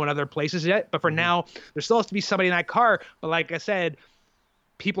Toronto and other places yet. But for now, there still has to be somebody in that car. But like I said,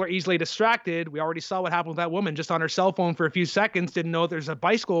 people are easily distracted. We already saw what happened with that woman just on her cell phone for a few seconds. Didn't know there's a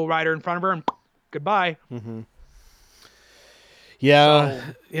bicycle rider in front of her, and goodbye. Mm-hmm. Yeah.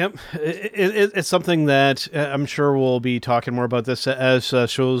 So, yep. It's something that I'm sure we'll be talking more about this as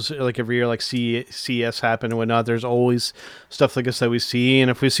shows like every year, like CES happen and whatnot. There's always stuff like this that we see.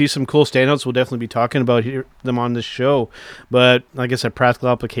 And if we see some cool standouts, we'll definitely be talking about them on this show. But like I said, practical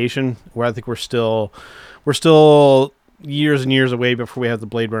application, where I think we're still years and years away before we have the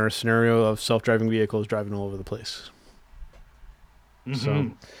Blade Runner scenario of self-driving vehicles driving all over the place. Mm-hmm.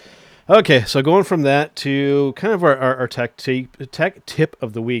 So, okay, so going from that to kind of our tech tip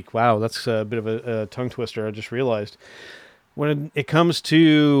of the week. Wow, that's a bit of a tongue twister, I just realized. When it comes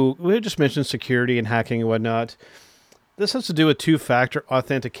to, we just mentioned security and hacking and whatnot, this has to do with 2-factor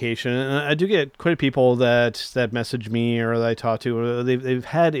authentication. And I do get quite a people that message me or that I talk to, or they've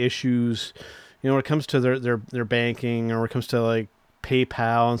had issues, when it comes to their banking, or when it comes to like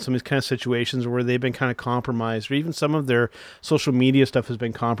PayPal and some of these kind of situations where they've been kind of compromised, or even some of their social media stuff has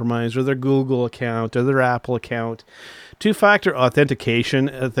been compromised, or their Google account or their Apple account. 2-factor authentication,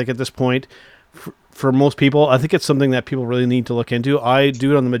 I think at this point, for most people, I think it's something that people really need to look into. I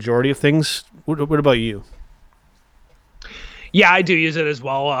do it on the majority of things. What about you? Yeah, I do use it as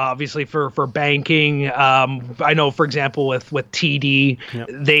well, obviously, for banking. I know, for example, with TD,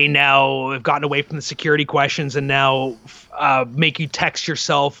 they now have gotten away from the security questions and now make you text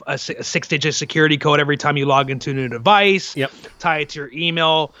yourself a 6-digit security code every time you log into a new device, tie it to your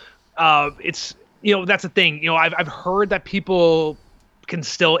email. It's, that's the thing. I've heard that people can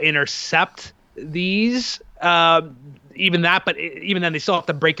still intercept these, even then they still have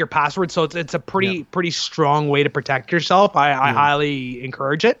to break your password. So it's a pretty strong way to protect yourself. I highly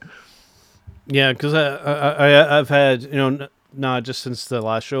encourage it. Yeah. Cause I've had, not just since the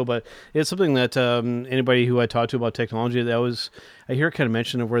last show, but it's something that, anybody who I talk to about technology, I hear kind of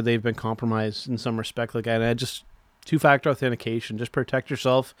mention of where they've been compromised in some respect. Like, and I just 2-factor authentication, just protect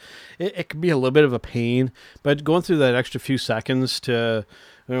yourself. It can be a little bit of a pain, but going through that extra few seconds to,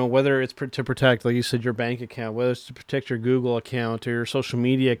 whether it's to protect, like you said, your bank account, whether it's to protect your Google account or your social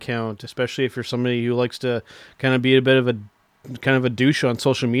media account, especially if you're somebody who likes to kind of be a bit of a douche on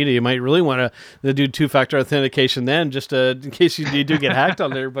social media, you might really want to do 2-factor authentication then, just in case you do get hacked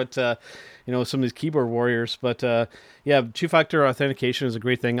on there. But some of these keyboard warriors. But yeah, two-factor authentication is a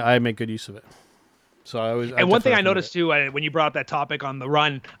great thing. I make good use of it. So one thing I noticed too, when you brought up that topic on the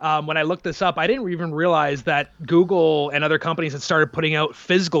run, when I looked this up, I didn't even realize that Google and other companies had started putting out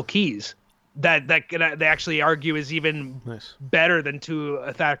physical keys that they actually argue is even better than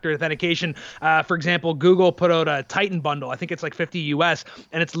two-factor authentication. For example, Google put out a Titan bundle. I think it's like $50 US,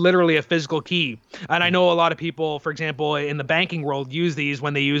 and it's literally a physical key. And I know a lot of people, for example, in the banking world, use these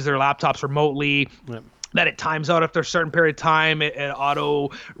when they use their laptops remotely. Yep. That it times out after a certain period of time. It auto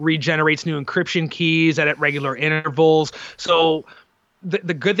regenerates new encryption keys at regular intervals. So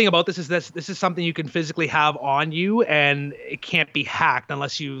the good thing about this is something you can physically have on you, and it can't be hacked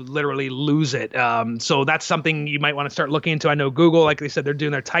unless you literally lose it. So that's something you might want to start looking into. I know Google, like they said, they're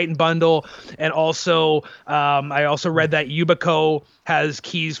doing their Titan bundle, and also I also read that Yubico has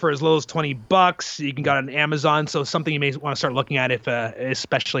keys for as little as $20. You can get on Amazon, so something you may want to start looking at if,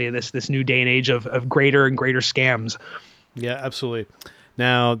 especially in this new day and age of greater and greater scams. Yeah, absolutely.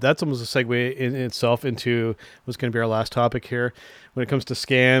 Now, that's almost a segue in itself into what's going to be our last topic here. When it comes to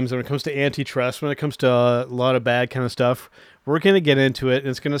scams, when it comes to antitrust, when it comes to a lot of bad kind of stuff, we're going to get into it, and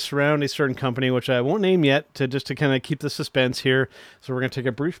it's going to surround a certain company, which I won't name yet, to kind of keep the suspense here. So we're going to take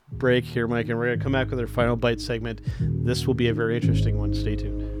a brief break here, Mike, and we're going to come back with our final bite segment. This will be a very interesting one. Stay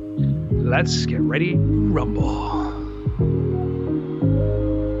tuned. Let's get ready to rumble.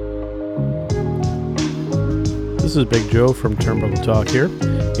 This is Big Joe from Turnbuckle Talk here,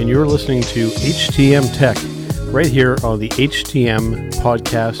 and you're listening to HTM Tech right here on the HTM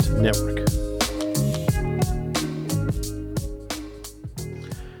Podcast Network.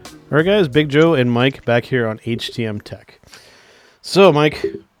 All right, guys, Big Joe and Mike back here on HTM Tech. So, Mike,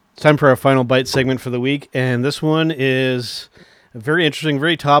 it's time for our final bite segment for the week, and this one is very interesting,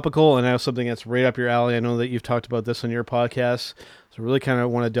 very topical, and now something that's right up your alley. I know that you've talked about this on your podcast. So really kind of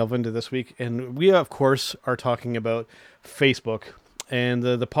want to delve into this week. And we, of course, are talking about Facebook and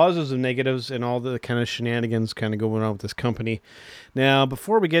the positives and negatives and all the kind of shenanigans kind of going on with this company. Now,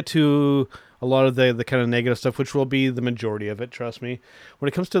 before we get to a lot of the kind of negative stuff, which will be the majority of it, trust me, when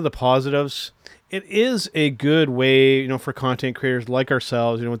it comes to the positives, it is a good way, for content creators like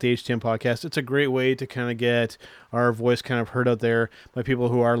ourselves, with the HTM podcast. It's a great way to kind of get our voice kind of heard out there by people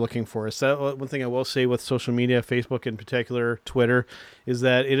who are looking for us. That one thing I will say with social media, Facebook in particular, Twitter, is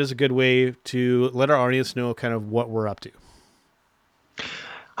that it is a good way to let our audience know kind of what we're up to.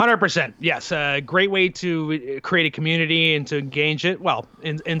 100%. Yes. A great way to create a community and to engage it. Well,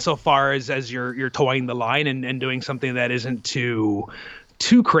 insofar as you're towing the line and doing something that isn't too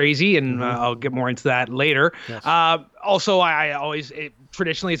crazy, and I'll get more into that later. Yes. Also,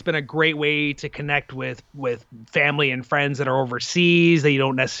 traditionally it's been a great way to connect with family and friends that are overseas that you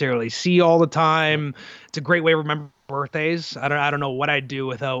don't necessarily see all the time. It's a great way to remember birthdays. I don't know what I'd do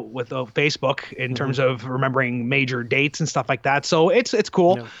without Facebook in terms of remembering major dates and stuff like that. So it's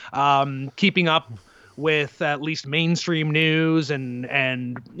cool. Yeah. Keeping up with at least mainstream news and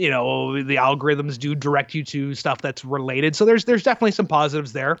the algorithms do direct you to stuff that's related. So there's definitely some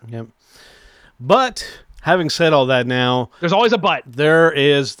positives there. Yep. But having said all that, now there's always a but.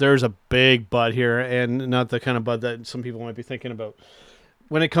 There's a big but here, and not the kind of but that some people might be thinking about.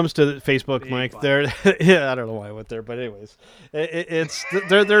 When it comes to Facebook, big Mike, I don't know why I went there, but anyways,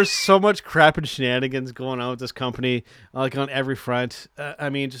 there's so much crap and shenanigans going on with this company, like on every front.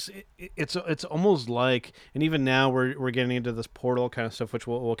 It's almost like, and even now we're getting into this portal kind of stuff, which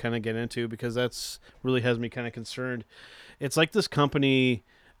we'll kind of get into, because that's really has me kind of concerned. It's like this company,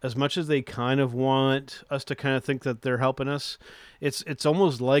 as much as they kind of want us to kind of think that they're helping us, it's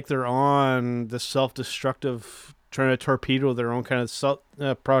almost like they're on the self-destructive, trying to torpedo their own kind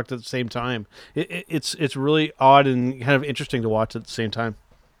of product at the same time. It's really odd and kind of interesting to watch at the same time.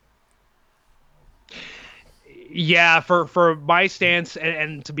 Yeah, for my stance,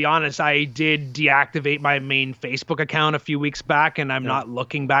 and to be honest, I did deactivate my main Facebook account a few weeks back, and I'm not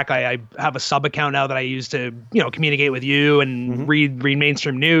looking back. I have a sub account now that I use to communicate with you and read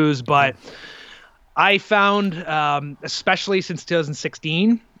mainstream news. But I found, especially since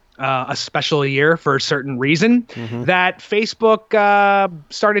 2016. A special year for a certain reason, that Facebook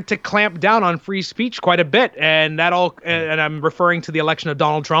started to clamp down on free speech quite a bit. And and I'm referring to the election of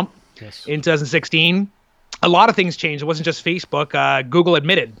Donald Trump in 2016. A lot of things changed. It wasn't just Facebook. Google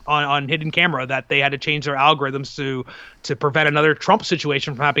admitted on hidden camera that they had to change their algorithms to prevent another Trump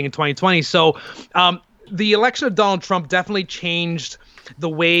situation from happening in 2020. So the election of Donald Trump definitely changed the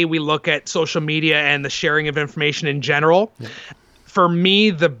way we look at social media and the sharing of information in general. Yeah. For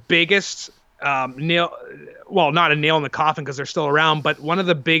me, the biggest nail, well, not a nail in the coffin because they're still around, but one of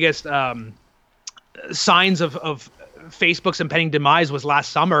the biggest signs of Facebook's impending demise was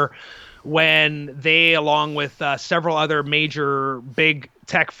last summer when they, along with several other major big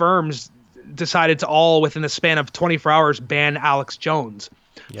tech firms, decided to all within the span of 24 hours ban Alex Jones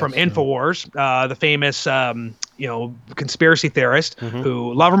from InfoWars, the famous conspiracy theorist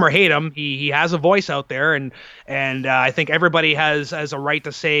who, love him or hate him, he has a voice out there, and I think everybody has a right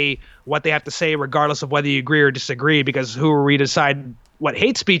to say what they have to say regardless of whether you agree or disagree, because who are we to decide what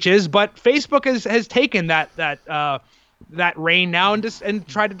hate speech is? But Facebook has taken that reign now and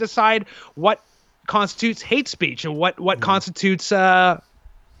tried to decide what constitutes hate speech and what constitutes fair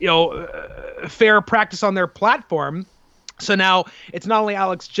practice on their platform. So now it's not only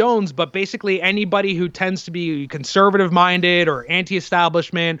Alex Jones, but basically anybody who tends to be conservative minded or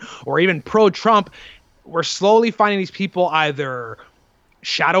anti-establishment or even pro-Trump. We're slowly finding these people either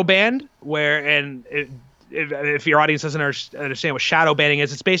shadow banned, if your audience doesn't understand what shadow banning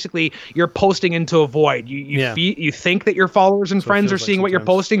is, it's basically you're posting into a void. You think that your followers and friends are seeing what you're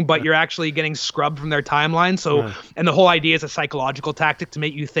posting, but you're actually getting scrubbed from their timeline. So, and the whole idea is a psychological tactic to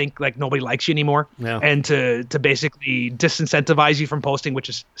make you think like nobody likes you anymore, and to basically disincentivize you from posting, which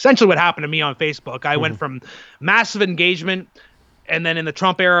is essentially what happened to me on Facebook. I went from massive engagement, and then in the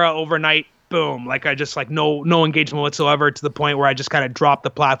Trump era, overnight, boom, like I just no engagement whatsoever, to the point where I just kind of dropped the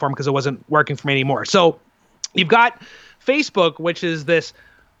platform because it wasn't working for me anymore. So you've got Facebook, which is this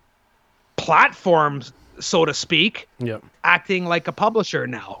platform, so to speak, acting like a publisher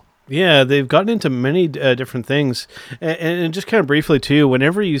now. Yeah, they've gotten into many different things. And just kind of briefly, too,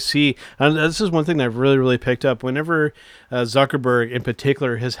 whenever you see, and this is one thing that I've really, really picked up, whenever Zuckerberg in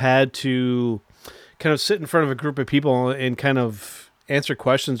particular has had to kind of sit in front of a group of people and kind of answer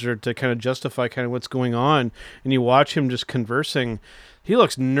questions or to kind of justify kind of what's going on, and you watch him just conversing, he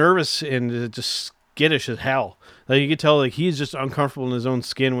looks nervous and just skittish as hell. Like you can tell, like he's just uncomfortable in his own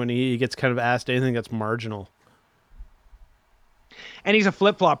skin when he gets kind of asked anything that's marginal. And he's a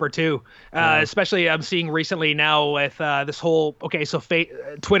flip-flopper too, especially I'm seeing recently now with this whole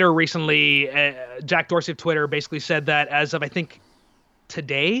Twitter recently. Jack Dorsey of Twitter basically said that as of I think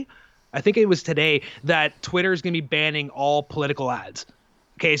it was today, that Twitter is going to be banning all political ads.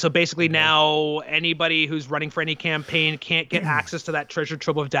 Okay, so basically now anybody who's running for any campaign can't get access to that treasure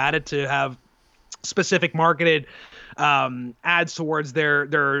trove of data to have specific marketed ads towards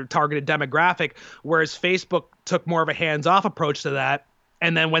their targeted demographic, whereas Facebook took more of a hands-off approach to that.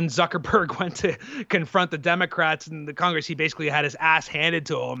 And then when Zuckerberg went to confront the Democrats in the Congress, he basically had his ass handed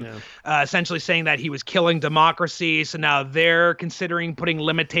to him, essentially saying that he was killing democracy. So now they're considering putting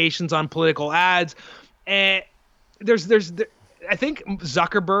limitations on political ads. And I think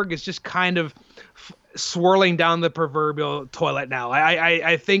Zuckerberg is just kind of swirling down the proverbial toilet now.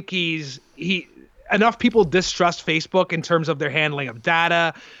 I think enough people distrust Facebook in terms of their handling of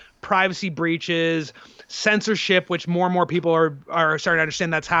data, privacy breaches, censorship, which more and more people are starting to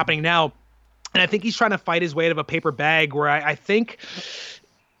understand that's happening now. And I think he's trying to fight his way out of a paper bag, where I think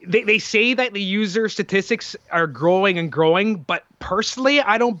they say that the user statistics are growing and growing, but personally,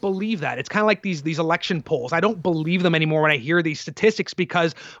 I don't believe that. It's kind of like these election polls. I don't believe them anymore when I hear these statistics,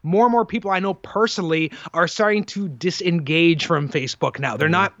 because more and more people I know personally are starting to disengage from Facebook now.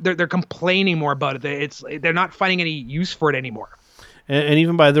 They're complaining more about it. They're not finding any use for it anymore. And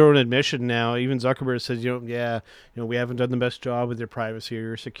even by their own admission now, even Zuckerberg says, we haven't done the best job with your privacy or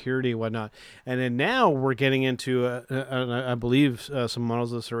your security and whatnot. And then now we're getting into, I believe, some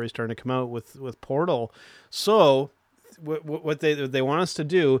models of this are already starting to come out with Portal. So what they want us to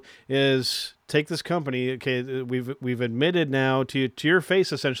do is take this company. Okay, we've admitted now to your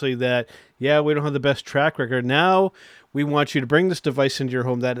face essentially that we don't have the best track record. Now we want you to bring this device into your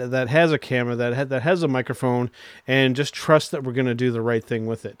home that has a camera, that has a microphone, and just trust that we're going to do the right thing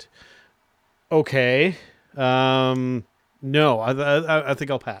with it. Okay, no, I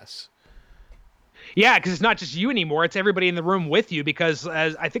think I'll pass. Yeah, because it's not just you anymore; it's everybody in the room with you. Because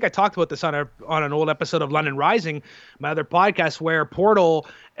as I think I talked about this on an old episode of London Rising, my other podcast, where Portal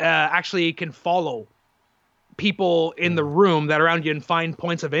actually can follow people in the room that are around you and find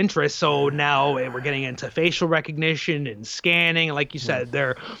points of interest. So now we're getting into facial recognition and scanning, and like you said,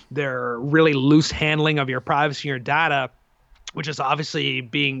 they're really loose handling of your privacy and your data, which is obviously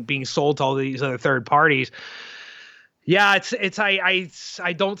being sold to all these other third parties. Yeah,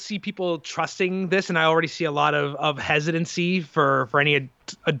 I don't see people trusting this, and I already see a lot of hesitancy for any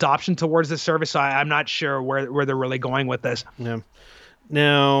adoption towards this service. So I'm not sure where they're really going with this. Yeah.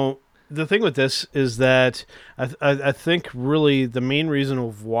 Now, the thing with this is that I think really the main reason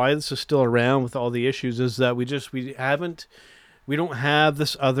of why this is still around with all the issues is that we haven't we don't have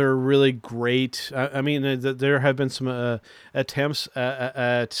this other really great. I mean, there have been some attempts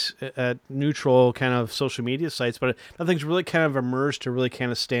at neutral kind of social media sites, but nothing's really kind of emerged to really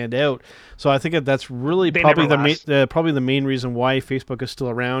kind of stand out. So I think that's really probably the main reason why Facebook is still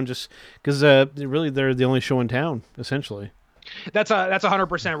around, just because really they're the only show in town, essentially. That's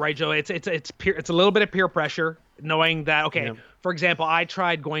 100% right, Joe. It's a little bit of peer pressure, knowing that for example, I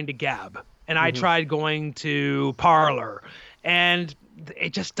tried going to Gab and I tried going to Parler, and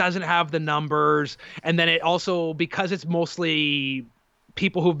it just doesn't have the numbers. And then it also, because it's mostly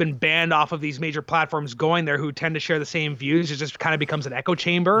people who've been banned off of these major platforms going there who tend to share the same views, it just kind of becomes an echo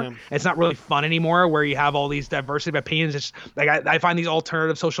chamber. Yeah. It's not really fun anymore where you have all these diversity of opinions. It's like I find these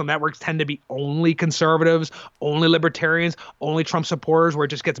alternative social networks tend to be only conservatives, only libertarians, only Trump supporters, where it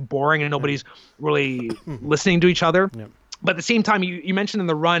just gets boring and nobody's really listening to each other. Yeah. But at the same time, you mentioned in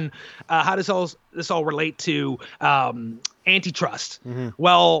the run, how does this all relate to antitrust?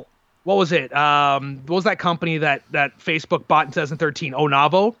 Well, what was it? What was that company that Facebook bought in 2013?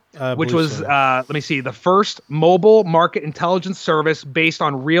 Onavo, which was, let me see, the first mobile market intelligence service based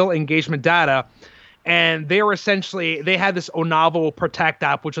on real engagement data. And they had this Onavo Protect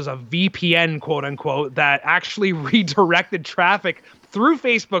app, which was a VPN, quote unquote, that actually redirected traffic through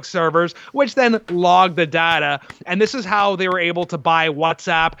Facebook servers, which then logged the data. And this is how they were able to buy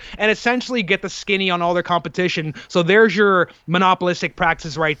WhatsApp and essentially get the skinny on all their competition. So there's your monopolistic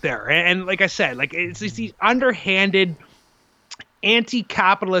practice right there. And like I said, like it's these underhanded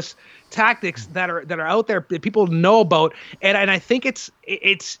anti-capitalist tactics that are out there that people know about. And I think it's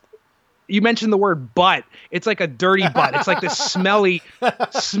you mentioned the word butt. It's like a dirty butt. It's like this smelly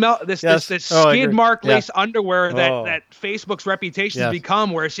this skid mark lace underwear that Facebook's reputation has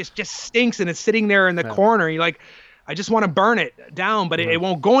become, where it's just stinks and it's sitting there in the corner. You're like, I just want to burn it down, but it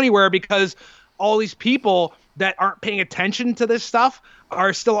won't go anywhere because all these people that aren't paying attention to this stuff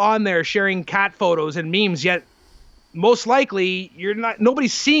are still on there sharing cat photos and memes, yet most likely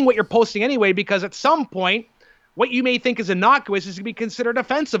nobody's seeing what you're posting anyway, because at some point what you may think is innocuous is going to be considered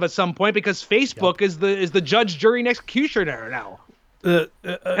offensive at some point, because Facebook is the judge, jury, and executioner now. And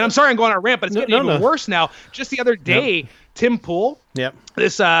I'm sorry I'm going on a rant, but it's getting even worse now. Just the other day, Tim Pool,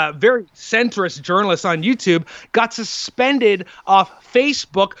 this very centrist journalist on YouTube, got suspended off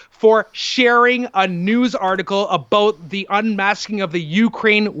Facebook for sharing a news article about the unmasking of the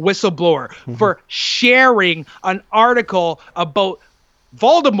Ukraine whistleblower, for sharing an article about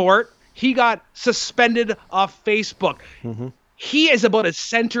Voldemort. He got suspended off Facebook. He is about as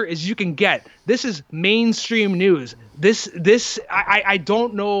center as you can get. This is mainstream news. I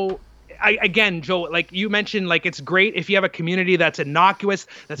don't know. Again, Joe, like you mentioned, like it's great if you have a community that's innocuous,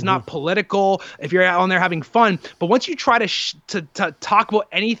 that's not political, if you're on there having fun. But once you try to talk about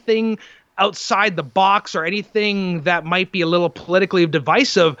anything outside the box or anything that might be a little politically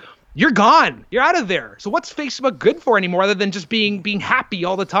divisive, you're gone. You're out of there. So what's Facebook good for anymore other than just being happy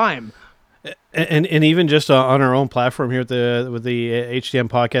all the time? And even just on our own platform here with the HDM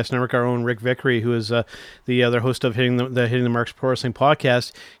Podcast Network, our own Rick Vickery, who is the other host of Hitting the Marks Pro Wrestling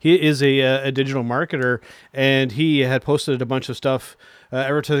podcast, he is a digital marketer, and he had posted a bunch of stuff,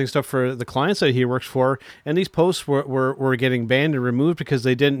 advertising stuff for the clients that he works for, and these posts were getting banned and removed because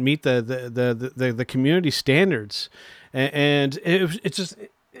they didn't meet the community standards, and it's just.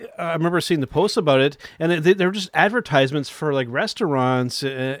 I remember seeing the posts about it, and they were just advertisements for like restaurants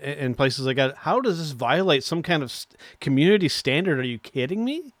and places like that. How does this violate some kind of community standard? Are you kidding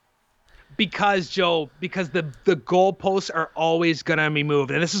me? Because, Joe, the goalposts are always going to be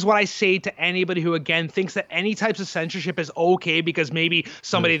moved. And this is what I say to anybody who, again, thinks that any types of censorship is okay because maybe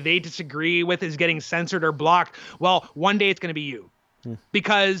somebody they disagree with is getting censored or blocked. Well, one day it's going to be you.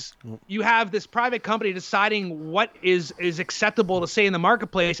 Because you have this private company deciding what is acceptable to say in the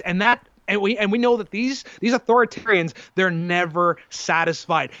marketplace, and we know that these authoritarians, they're never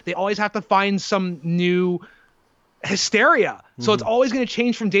satisfied. They always have to find some new hysteria. So it's always going to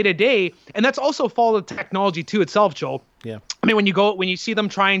change from day to day, and that's also a fault of technology too itself, Joel. Yeah. I mean, when you see them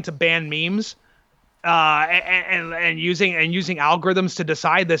trying to ban memes, and using algorithms to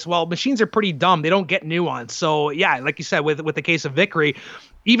decide this, well, machines are pretty dumb. They don't get nuance. So yeah, like you said, with the case of Vickery,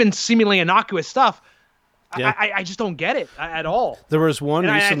 even seemingly innocuous stuff, I just don't get it at all. There was one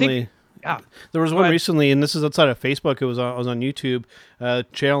recently. There was one recently, and this is outside of Facebook. It was on YouTube.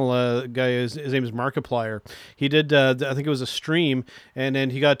 Channel guy, his name is Markiplier. He did, I think it was a stream, and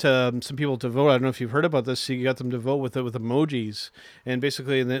then he got some people to vote. I don't know if you've heard about this. He got them to vote with emojis, and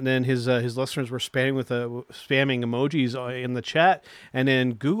basically, and then his listeners were spamming emojis in the chat, and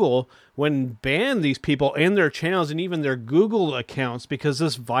then Google went banned these people and their channels and even their Google accounts because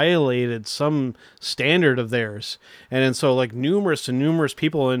this violated some standard of theirs. And so like numerous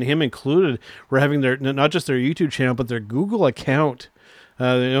people, and him included, were having their, not just their YouTube channel, but their Google account.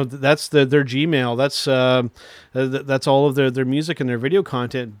 That's their Gmail. That's all of their music and their video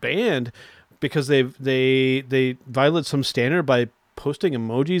content banned because they violated some standard by posting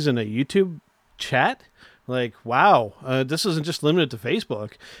emojis in a YouTube chat. Like, wow, this isn't just limited to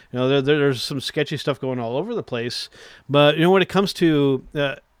Facebook. There's some sketchy stuff going all over the place. But when it comes to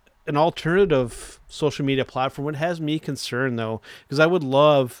an alternative social media platform, what has me concerned though, because I would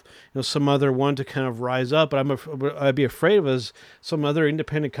love some other one to kind of rise up, but I'd be afraid of is some other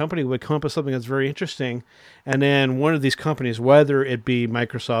independent company would come up with something that's very interesting, and then one of these companies, whether it be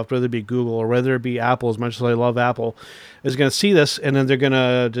Microsoft, whether it be Google, or whether it be Apple, as much as I love Apple, is going to see this and then they're going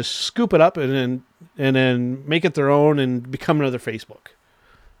to just scoop it up and then make it their own and become another Facebook.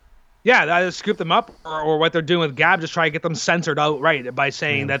 Yeah, either scoop them up, or what they're doing with Gab, just try to get them censored outright by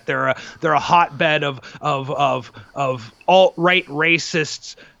saying that they're a hotbed of alt-right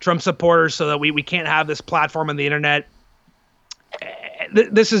racists, Trump supporters, so that we can't have this platform on the internet.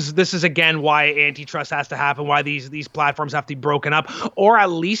 This is again why antitrust has to happen, why these platforms have to be broken up, or at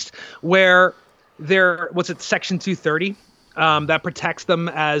least where they're Section 230. That protects them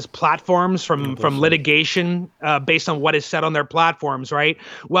as platforms from litigation based on what is said on their platforms, right?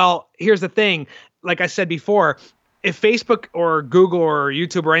 Well, here's the thing. Like I said before, if Facebook or Google or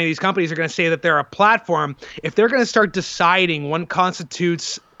YouTube or any of these companies are going to say that they're a platform, if they're going to start deciding what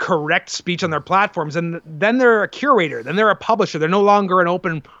constitutes correct speech on their platforms, and then they're a curator, then they're a publisher. They're no longer an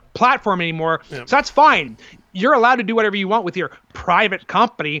open platform anymore. Yep. So that's fine. You're allowed to do whatever you want with your private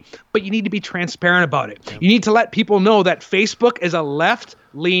company, but you need to be transparent about it. Yep. You need to let people know that Facebook is a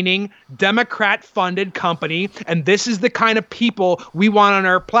left-leaning, Democrat-funded company, and this is the kind of people we want on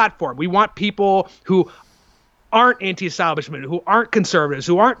our platform. We want people who aren't anti-establishment, who aren't conservatives,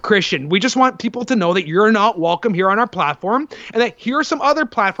 who aren't Christian. We just want people to know that you're not welcome here on our platform, and that here are some other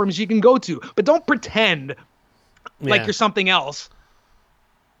platforms you can go to, but don't pretend like you're something else.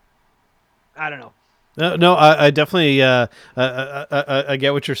 I don't know. No, I definitely I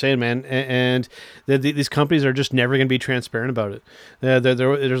get what you're saying, man. And these companies are just never going to be transparent about it.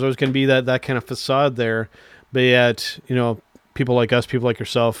 There's always going to be that kind of facade there, but yet people like us, people like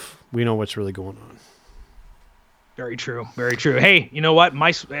yourself, we know what's really going on. Very true. Very true. Hey, you know what?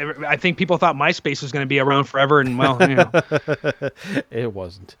 I think people thought MySpace was going to be around forever, and well, it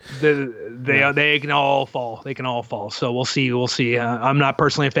wasn't. They can all fall. They can all fall. So we'll see. We'll see. I'm not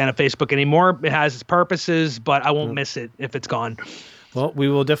personally a fan of Facebook anymore. It has its purposes, but I won't miss it if it's gone. Well, we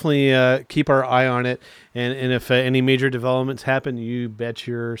will definitely keep our eye on it, and if any major developments happen, you bet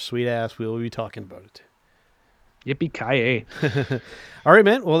your sweet ass we will be talking about it. Yippee-ki-yay. All right,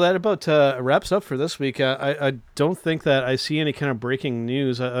 man. Well, that about wraps up for this week. I don't think that I see any kind of breaking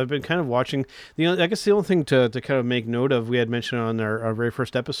news. I've been kind of watching. I guess the only thing to kind of make note of, we had mentioned on our very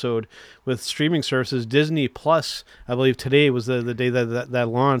first episode with streaming services, Disney Plus, I believe today was the day that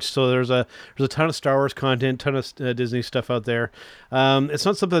launched. So there's a ton of Star Wars content, ton of Disney stuff out there. It's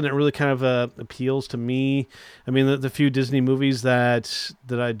not something that really kind of appeals to me. I mean, the few Disney movies that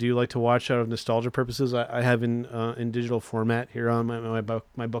I do like to watch out of nostalgia purposes, I have in digital format here on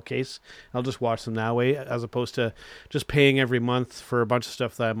my bookcase. I'll just watch them that way, as opposed to just paying every month for a bunch of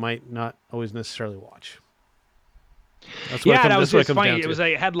stuff that I might not always necessarily watch. That was just funny. It was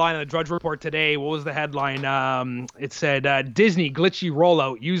a headline on the Drudge Report today. What was the headline? It said Disney glitchy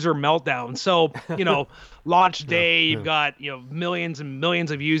rollout, user meltdown. So launch day, you've got millions and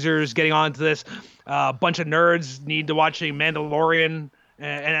millions of users getting onto this. A bunch of nerds need to watch a Mandalorian.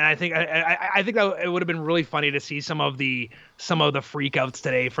 And I think that it would have been really funny to see some of the freakouts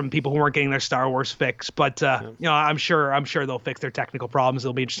today from people who weren't getting their Star Wars fix. But I'm sure they'll fix their technical problems.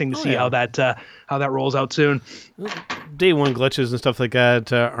 It'll be interesting to see how that rolls out soon. Day one glitches and stuff like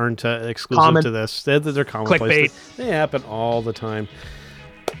that aren't exclusive to this. They're commonplace. Clickbait. They happen all the time.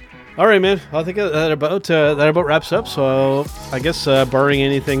 All right, man. I think that about wraps up. So I guess barring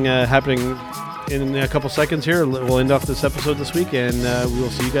anything happening in a couple seconds here, we'll end off this episode this week, and we will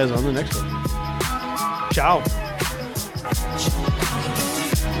see you guys on the next one. Ciao.